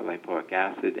is alpha-lipoic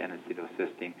acid and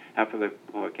acetylcysteine.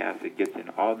 Alpha-lipoic acid gets in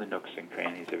all the nooks and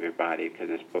crannies of your body because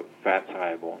it's both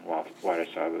fat-soluble and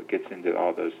water-soluble. It gets into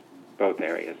both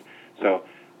areas. So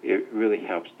it really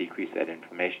helps decrease that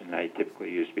inflammation. I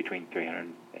typically use between 300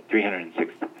 and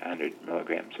 600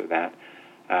 milligrams of that.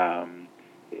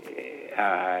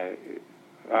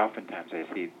 Oftentimes I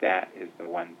see that is the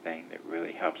one thing that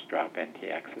really helps drop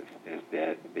NTXs, is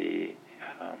that the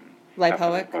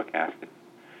lipoic acid.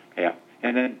 Yeah.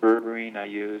 And then berberine I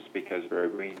use because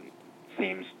berberine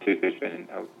seems to, there's been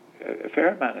a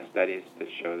fair amount of studies that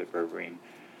show that berberine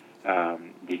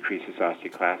decreases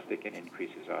osteoclastic and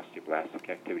increases osteoblastic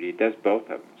activity. It does both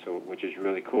of them, which is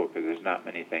really cool because there's not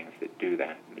many things that do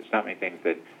that. There's not many things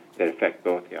that affect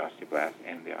both the osteoblast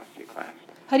and the osteoclast.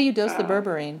 How do you dose the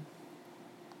berberine?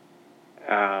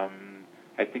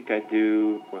 I think I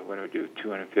do, what do I do,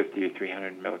 250 or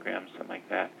 300 milligrams, something like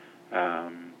that.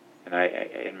 And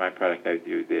in my product, I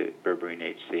do the berberine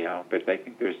HCl, but I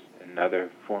think there's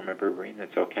another form of berberine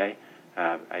that's okay.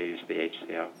 I use the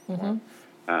HCl form.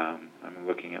 I'm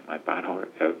looking at my bottle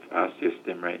of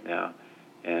Osteostim right now,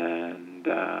 and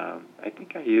I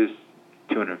think I use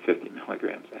 250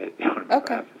 milligrams. I don't have my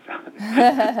glasses on.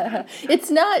 It's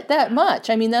not that much.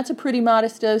 That's a pretty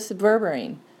modest dose of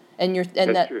berberine.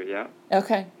 That's true, yeah.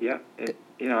 Okay. Yeah.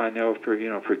 I know for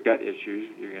gut issues,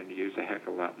 you're going to use a heck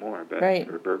of a lot more, but right.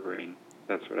 For berberine,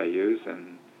 that's what I use,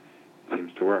 and it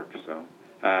seems to work. So,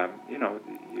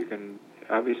 you can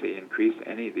obviously increase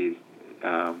any of these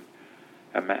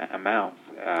amounts.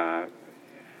 I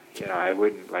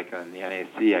wouldn't, like on the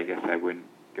NAC, I guess I wouldn't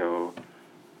go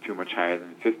too much higher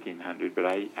than 1,500, but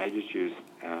I just use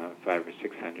 500 or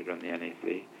 600 on the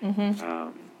NAC.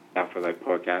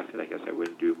 Alpha-lipoic acid, I guess I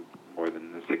wouldn't do more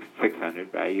than the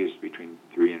 600, but I use between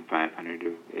 300 and 500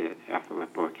 of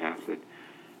alpha-lipoic acid.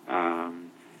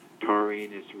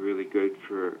 Taurine is really good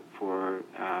for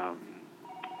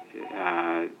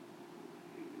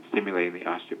stimulating the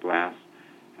osteoblast.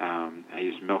 I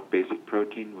use milk basic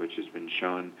protein, which has been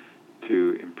shown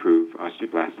to improve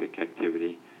osteoblastic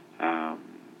activity.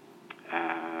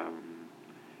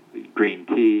 Green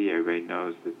tea, everybody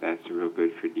knows that's real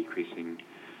good for decreasing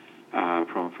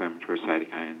pro-inflammatory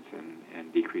cytokines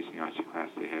and decreasing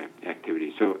osteoclastic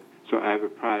activity. So I have a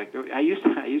product. I used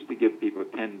to give people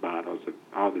 10 bottles of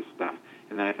all this stuff,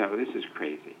 and then I thought, well, this is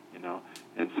crazy,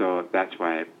 And so that's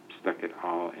why I stuck it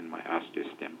all in my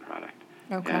Osteostim product.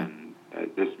 Okay. And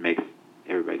this makes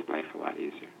everybody's life a lot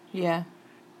easier. Yeah.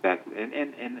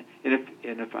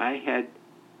 If I had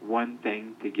one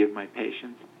thing to give my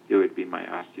patients, it would be my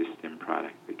Osteostim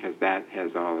product, because that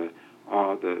has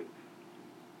all the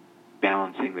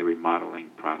balancing the remodeling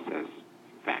process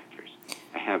factors.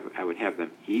 I would have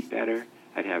them eat better.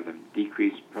 I'd have them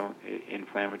decrease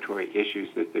inflammatory issues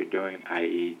that they're doing,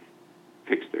 i.e.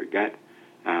 fix their gut,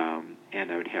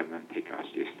 and I would have them take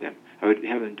Osteostim. I would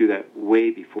have them do that way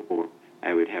before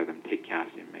I would have them take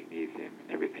calcium, magnesium,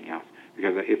 and everything else.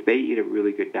 Because if they eat a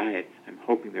really good diet, I'm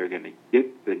hoping they're going to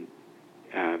get the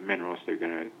minerals they're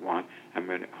going to want.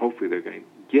 Hopefully they're going to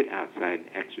get outside and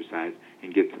exercise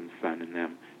and get some sun in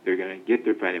them. They're going to get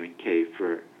their vitamin K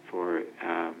from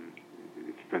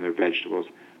their vegetables.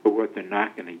 But what they're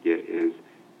not going to get is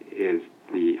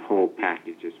the whole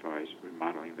package as far as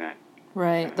remodeling that.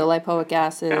 Right, the lipoic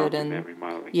acid and that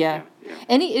remodeling. Yeah.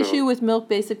 Any issue with milk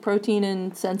basic protein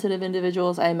in sensitive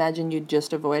individuals? I imagine you'd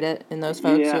just avoid it in those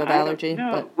folks who have allergy.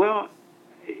 Well,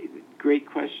 great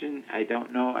question. I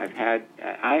don't know.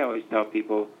 I always tell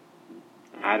people,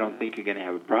 I don't think you're going to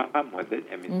have a problem with it.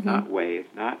 I mean, it's not whey,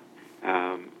 it's not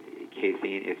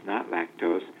casein, it's not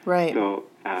lactose. Right. So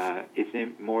it's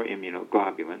more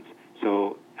immunoglobulins.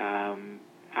 So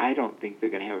I don't think they're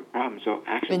going to have a problem. So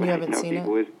actually, and what you I haven't tell seen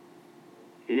people it?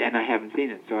 and I haven't seen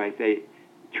it. So I say,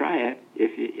 try it.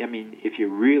 If you're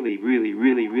really, really,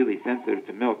 really, really sensitive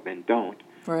to milk, then don't.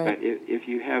 Right. But if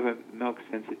you have a milk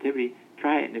sensitivity,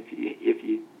 try it. And if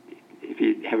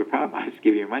you have a problem, I'll just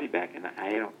give you your money back. And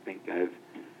I don't think I've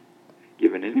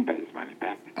given anybody's money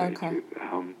back. To tell you the truth.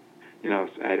 So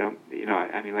I don't.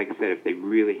 Like I said, if they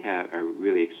really are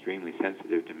really extremely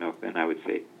sensitive to milk, then I would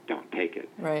say don't take it.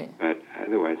 Right. But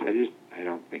otherwise, I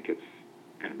don't think it's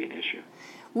going to be an issue.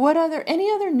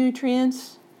 Any other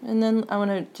nutrients? And then I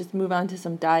want to just move on to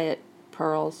some diet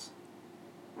pearls.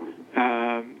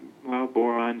 Well,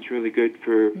 boron's really good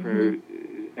for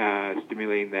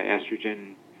stimulating the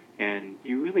estrogen, and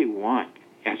you really want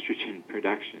estrogen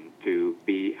production to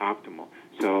be optimal.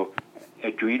 So,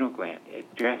 adrenal gland,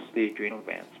 address the adrenal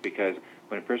glands, because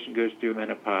when a person goes through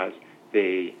menopause,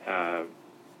 they,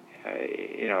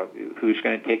 who's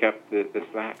going to take up the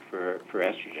slack for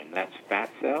estrogen? That's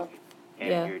fat cells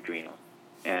and your adrenals.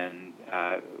 And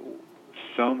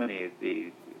so many of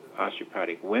these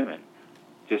osteoporotic women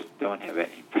just don't have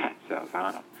any fat cells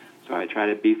on them. So I try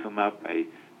to beef them up. I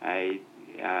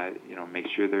make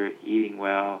sure they're eating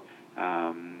well.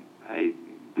 I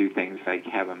do things like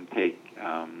have them take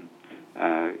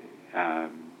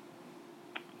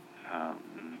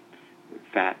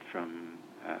fat from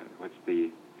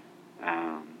the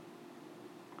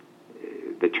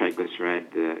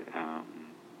triglyceride,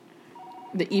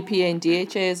 the EPA and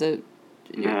DHA is a...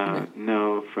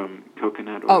 No, from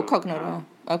coconut oil. Oh, coconut oil.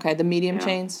 Okay, the medium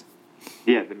chains?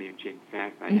 Yeah, the medium chain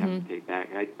fat. I have to take that.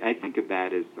 I think of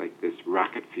that as like this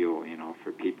rocket fuel,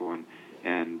 for people.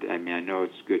 And I know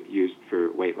it's good used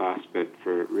for weight loss, but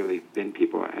for really thin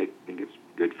people, I think it's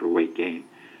good for weight gain.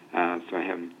 So I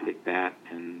have them take that,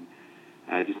 and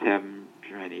I just have them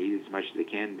trying to eat as much as they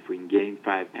can. If we can gain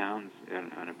 5 pounds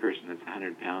on a person that's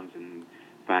 100 pounds and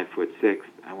 5'6",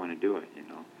 I want to do it.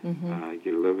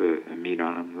 Get a little bit of meat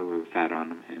on them, a little bit of fat on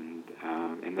them,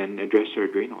 and then address their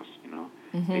adrenals.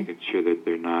 Making sure that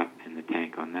they're not in the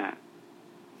tank on that.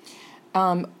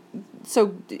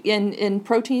 So in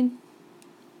protein?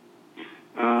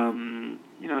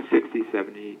 60,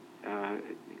 70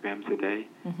 grams a day.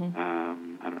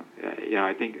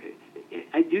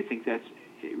 I do think that's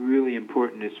really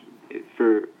important is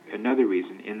for another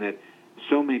reason, in that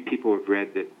so many people have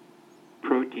read that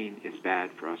protein is bad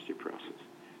for osteoporosis.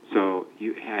 So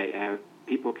I have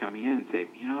people coming in and say,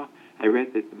 I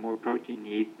read that the more protein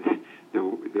you eat,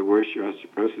 the worse your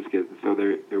osteoporosis gets. So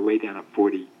they're way down at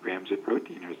 40 grams of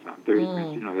protein or something.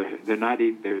 They're not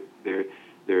eating.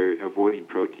 They're avoiding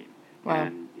protein. Wow.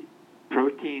 And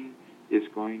protein is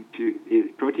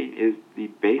the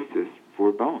basis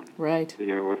for bone. Right.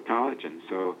 With collagen.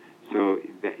 So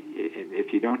that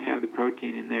if you don't have the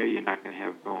protein in there, you're not going to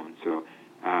have bone. So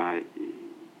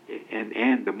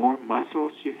and the more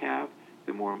muscles you have,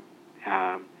 the more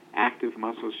active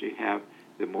muscles you have,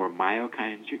 the more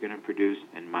myokines you're going to produce,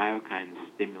 and myokines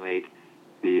stimulate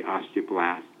the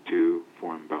osteoblast to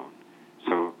form bone.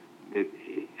 So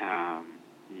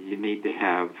you need to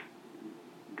have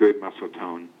good muscle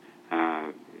tone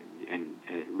and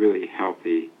really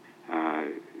healthy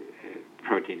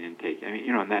protein intake.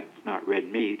 And that's not red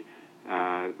meat,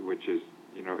 which is,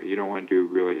 you don't want to do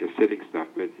really acidic stuff.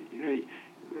 But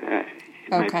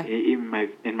in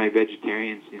my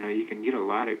vegetarians, you can get a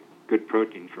lot of good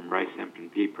protein from rice, hemp,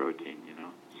 and pea protein.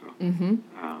 So.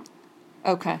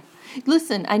 Okay.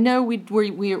 Listen, I know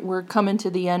we're coming to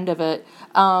the end of it.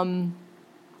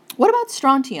 What about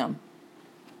strontium?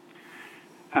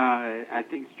 I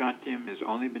think strontium has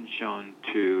only been shown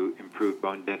to improve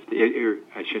bone density.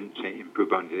 I shouldn't say improve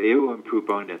bone density. It will improve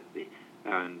bone density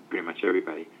on pretty much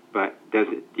everybody. But does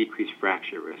it decrease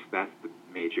fracture risk? That's the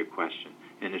major question.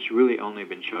 And it's really only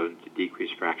been shown to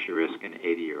decrease fracture risk in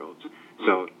 80-year-olds.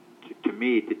 So to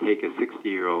me, to take a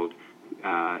 60-year-old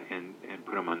and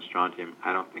put them on strontium,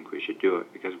 I don't think we should do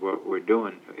it, because what we're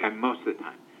doing, and most of the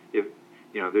time,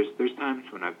 there's times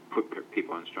when I put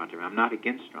people on strontium. I'm not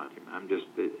against strontium.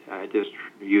 I just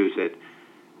use it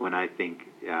when I think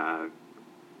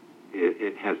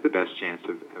it has the best chance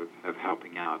of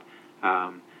helping out.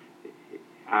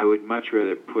 I would much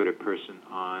rather put a person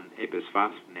on a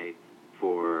bisphosphonate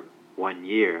for 1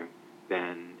 year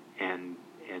and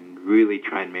really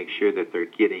try and make sure that they're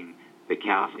getting the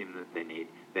calcium that they need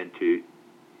than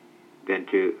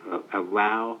to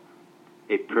allow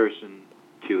a person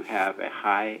to have a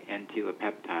high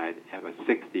N-telepeptide, have a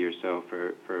 60 or so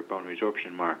for a bone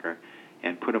resorption marker,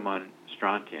 and put them on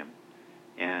strontium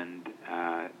and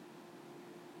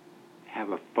have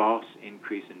a false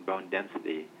increase in bone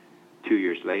density 2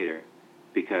 years later,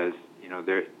 because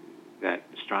that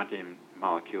strontium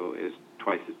molecule is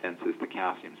twice as dense as the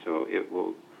calcium, so it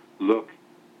will look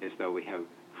as though we have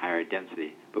higher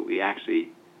density, but we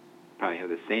actually probably have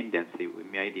the same density. We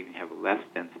might even have less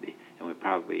density, and we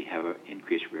probably have an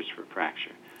increased risk for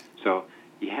fracture. So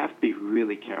you have to be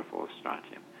really careful with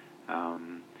strontium.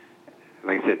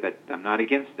 Like I said, that I'm not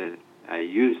against it. I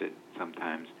use it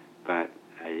sometimes, but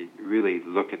I really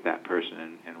look at that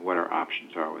person and what our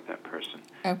options are with that person.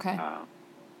 Okay.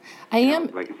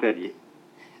 Like I said,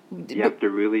 you have to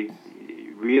really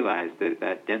realize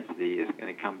that density is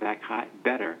going to come back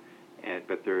better,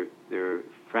 but their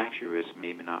fracture risk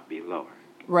may not be lower.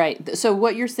 Right. So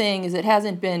what you're saying is it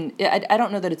hasn't been, I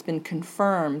don't know that it's been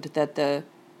confirmed that the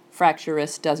fracture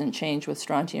risk doesn't change with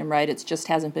strontium, right? It just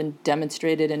hasn't been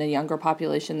demonstrated in a younger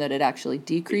population that it actually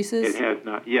decreases? It has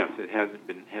not. Yes, it has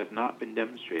not been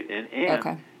demonstrated. And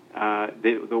okay.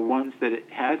 The ones that it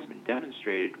has been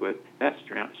demonstrated with, that's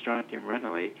strontium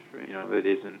renylate, that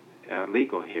isn't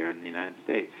legal here in the United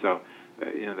States. So,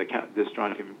 the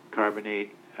strontium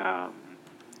carbonate,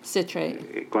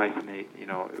 citrate, glycinate.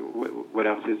 What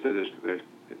else is there? There's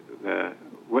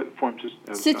what forms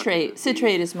of citrate?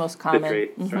 Citrate is most common.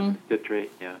 Citrate,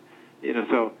 citrate. Yeah.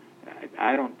 So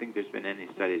I don't think there's been any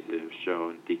studies that have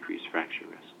shown decreased fracture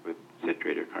risk with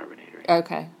citrate or carbonate.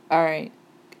 Okay. All right.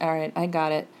 I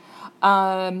got it.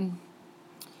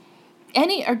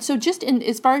 So just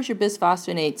as far as your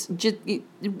bisphosphonates,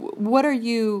 what are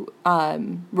you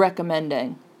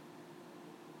recommending?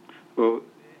 Well,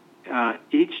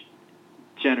 each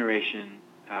generation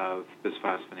of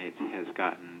bisphosphonates has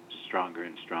gotten stronger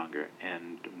and stronger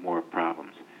and more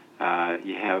problems.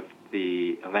 You have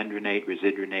the alendronate,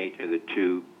 residronate are the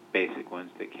two basic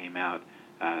ones that came out.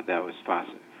 That was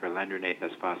for alendronate,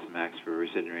 that's Fosamax. For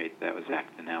residronate, that was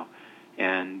Actonel.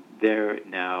 And they're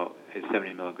now at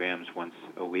 70 milligrams once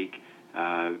a week.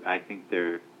 I think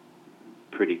they're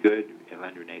pretty good.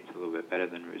 Alendronate's a little bit better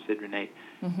than residronate.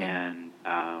 Mm-hmm. And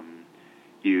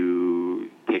you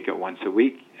take it once a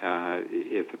week.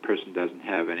 If the person doesn't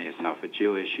have any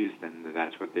esophageal issues, then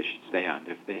that's what they should stay on.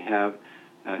 If they have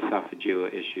esophageal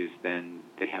issues, then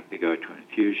they have to go to an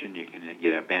infusion. You can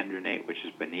get a Bandronate, which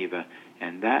is Beniva,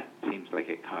 and that seems like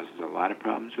it causes a lot of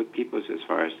problems with people as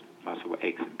far as muscle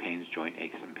aches and pains, joint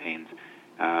aches and pains.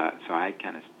 So I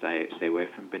kind of stay away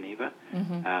from Beniva.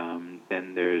 Mm-hmm.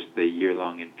 Then there's the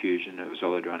year-long infusion of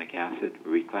zoledronic acid,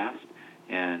 Reclast,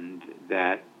 and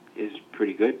that is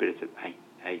pretty good, but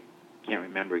I can't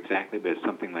remember exactly, but it's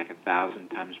something like 1,000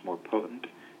 times more potent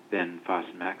than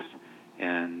Fosamax.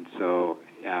 And so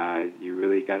you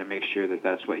really got to make sure that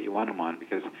that's what you want them on,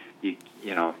 because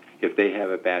if they have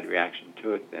a bad reaction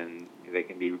to it, then they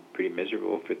can be pretty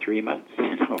miserable for 3 months, 4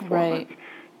 right.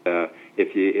 months.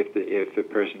 If the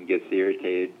person gets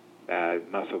irritated,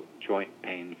 muscle joint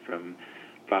pain from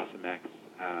Fosamax,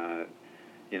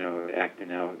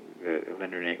 Actonel,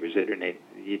 alendronate, residronate,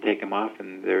 you take them off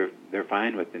and they're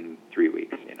fine within 3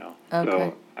 weeks. Okay.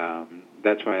 So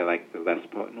that's why I like the less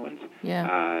potent ones.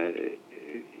 Yeah.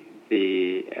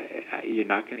 You're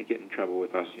not going to get in trouble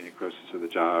with osteonecrosis of the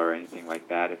jaw or anything like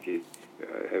that if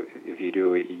you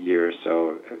do a year or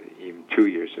so, even 2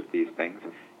 years of these things.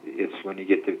 It's when you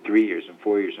get to 3 years and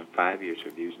 4 years and 5 years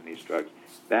of using these drugs,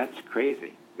 that's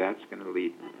crazy. That can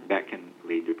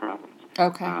lead to problems.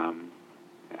 Okay.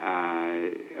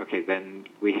 Okay, then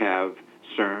we have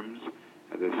SERMs,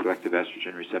 the selective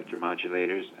estrogen receptor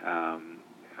modulators.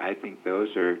 I think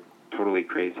those are totally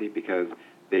crazy because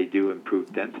they do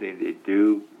improve density. They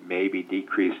do maybe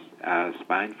decrease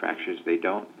spine fractures. They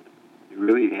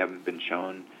haven't been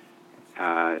shown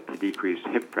to decrease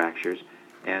hip fractures,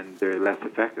 and they're less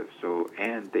effective.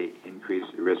 And they increase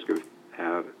the risk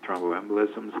of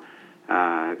thromboembolisms,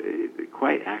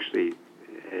 quite actually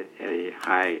at a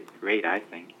high rate, I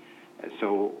think.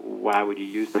 So why would you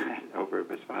use that over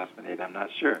bisphosphonate? I'm not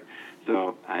sure.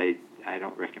 So I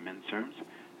don't recommend SERMs.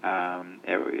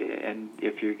 And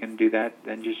if you can do that,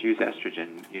 then just use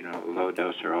estrogen, low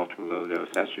dose or ultra low dose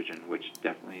estrogen, which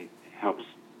definitely helps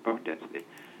bone density.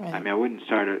 Right. I mean, I wouldn't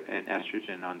start an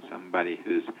estrogen on somebody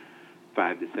who's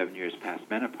 5 to 7 years past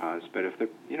menopause, but if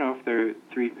they're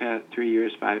 3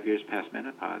 years, 5 years past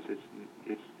menopause,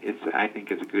 I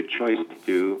think it's a good choice to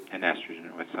do an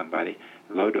estrogen with somebody,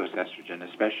 low dose estrogen,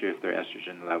 especially if their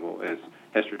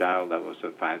estradiol levels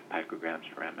of 5 picograms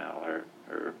per ml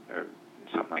or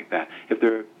something like that. If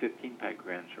they're 15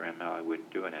 picograms per ml, I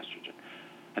wouldn't do an estrogen.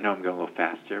 I know I'm going a little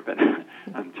fast here, but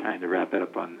I'm trying to wrap it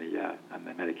up on the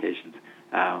medications.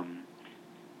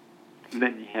 And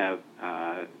then you have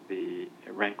the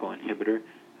RANKL inhibitor,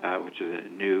 which is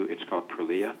it's called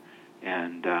Prolia,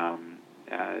 and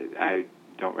I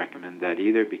don't recommend that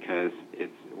either because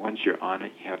once you're on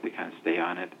it, you have to kind of stay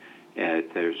on it.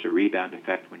 There's a rebound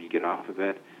effect when you get off of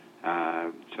it.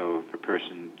 So if a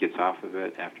person gets off of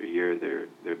it after a year,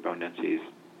 their bone density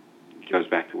goes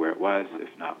back to where it was, if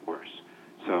not worse.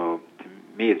 So to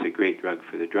me, it's a great drug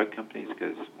for the drug companies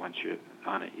because once you're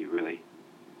on it, you're really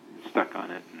stuck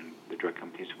on it, and the drug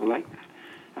companies will like that.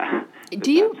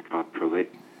 That's called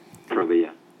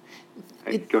Prolia.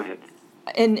 Go ahead.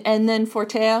 And then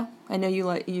Forteo, I know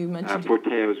you mentioned.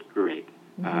 Forteo is great.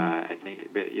 Mm-hmm. I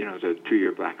think there's a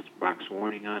 2-year box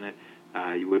warning on it.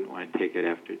 You wouldn't want to take it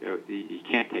after. You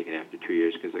can't take it after 2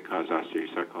 years because it causes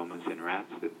osteosarcomas in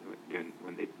rats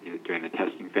during the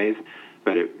testing phase.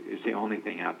 But it's the only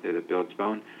thing out there that builds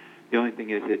bone. The only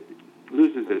thing is it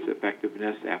loses its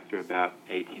effectiveness after about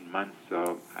 18 months.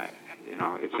 So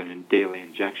it's a daily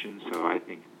injection. So I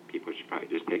think people should probably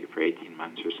just take it for 18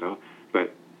 months or so.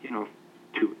 But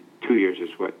 2 years is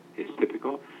what is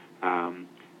typical. A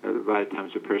lot of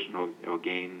times a person will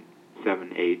gain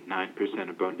 7, 8, 9%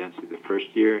 of bone density the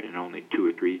first year and only 2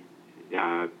 or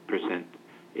 3%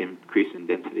 increase in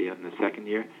density in the second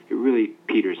year. It really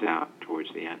peters out towards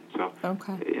the end. So,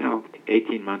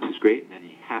 18 months is great, and then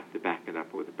you have to back it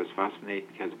up with a bisphosphonate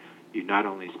because you not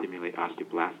only stimulate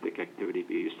osteoblastic activity,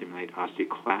 but you stimulate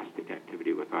osteoclastic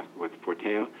activity with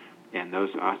Forteo, and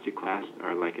those osteoclasts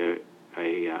are like a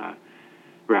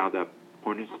riled up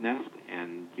hornet's nest,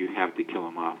 and you have to kill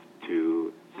them off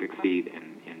to succeed in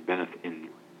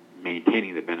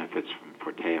maintaining the benefits from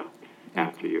Forteo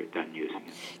after you're done using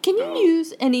it. Can you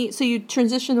use so you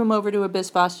transition them over to a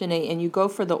bisphosphonate and you go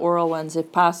for the oral ones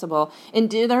if possible,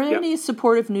 and are there any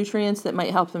supportive nutrients that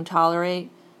might help them tolerate?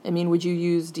 I mean, would you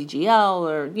use DGL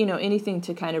or, anything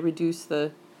to kind of reduce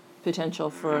the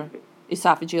potential for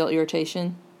esophageal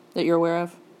irritation that you're aware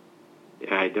of?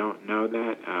 I don't know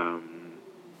that.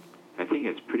 I think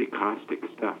it's pretty caustic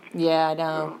stuff. Yeah, I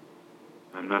know.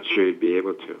 So I'm not sure you'd be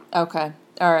able to. Okay.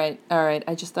 All right.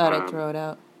 I just thought I'd throw it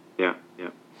out. Yeah.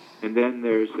 And then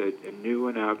there's a new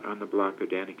one out on the block,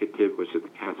 Odanicativ, which is the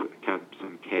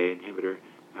calcium K inhibitor.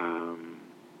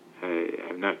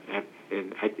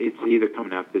 It's either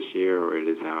coming out this year or it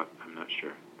is out. I'm not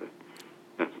sure. But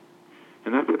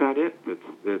that's about it.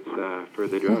 That's for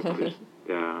the drugs.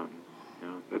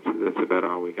 That's about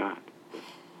all we got.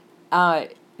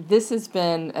 This has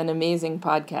been an amazing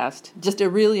podcast, just a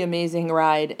really amazing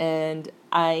ride, and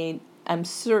I am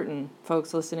certain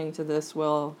folks listening to this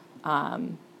will,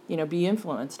 be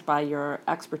influenced by your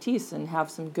expertise and have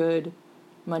some good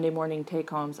Monday morning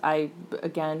take-homes.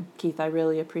 Again, Keith, I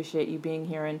really appreciate you being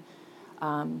here, and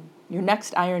your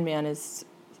next Ironman is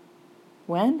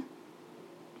when?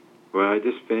 Well, I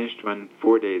just finished one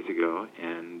 4 days ago,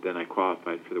 and then I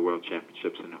qualified for the World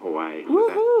Championships in Hawaii. So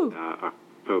Woohoo! That's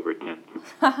October 10th.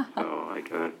 So I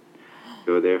gotta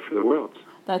go there for the Worlds.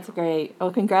 That's great.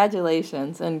 Well,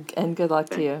 congratulations, and good luck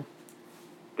to you.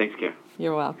 Thanks, Kara.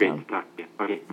 You're welcome. Great to talk to you. Okay.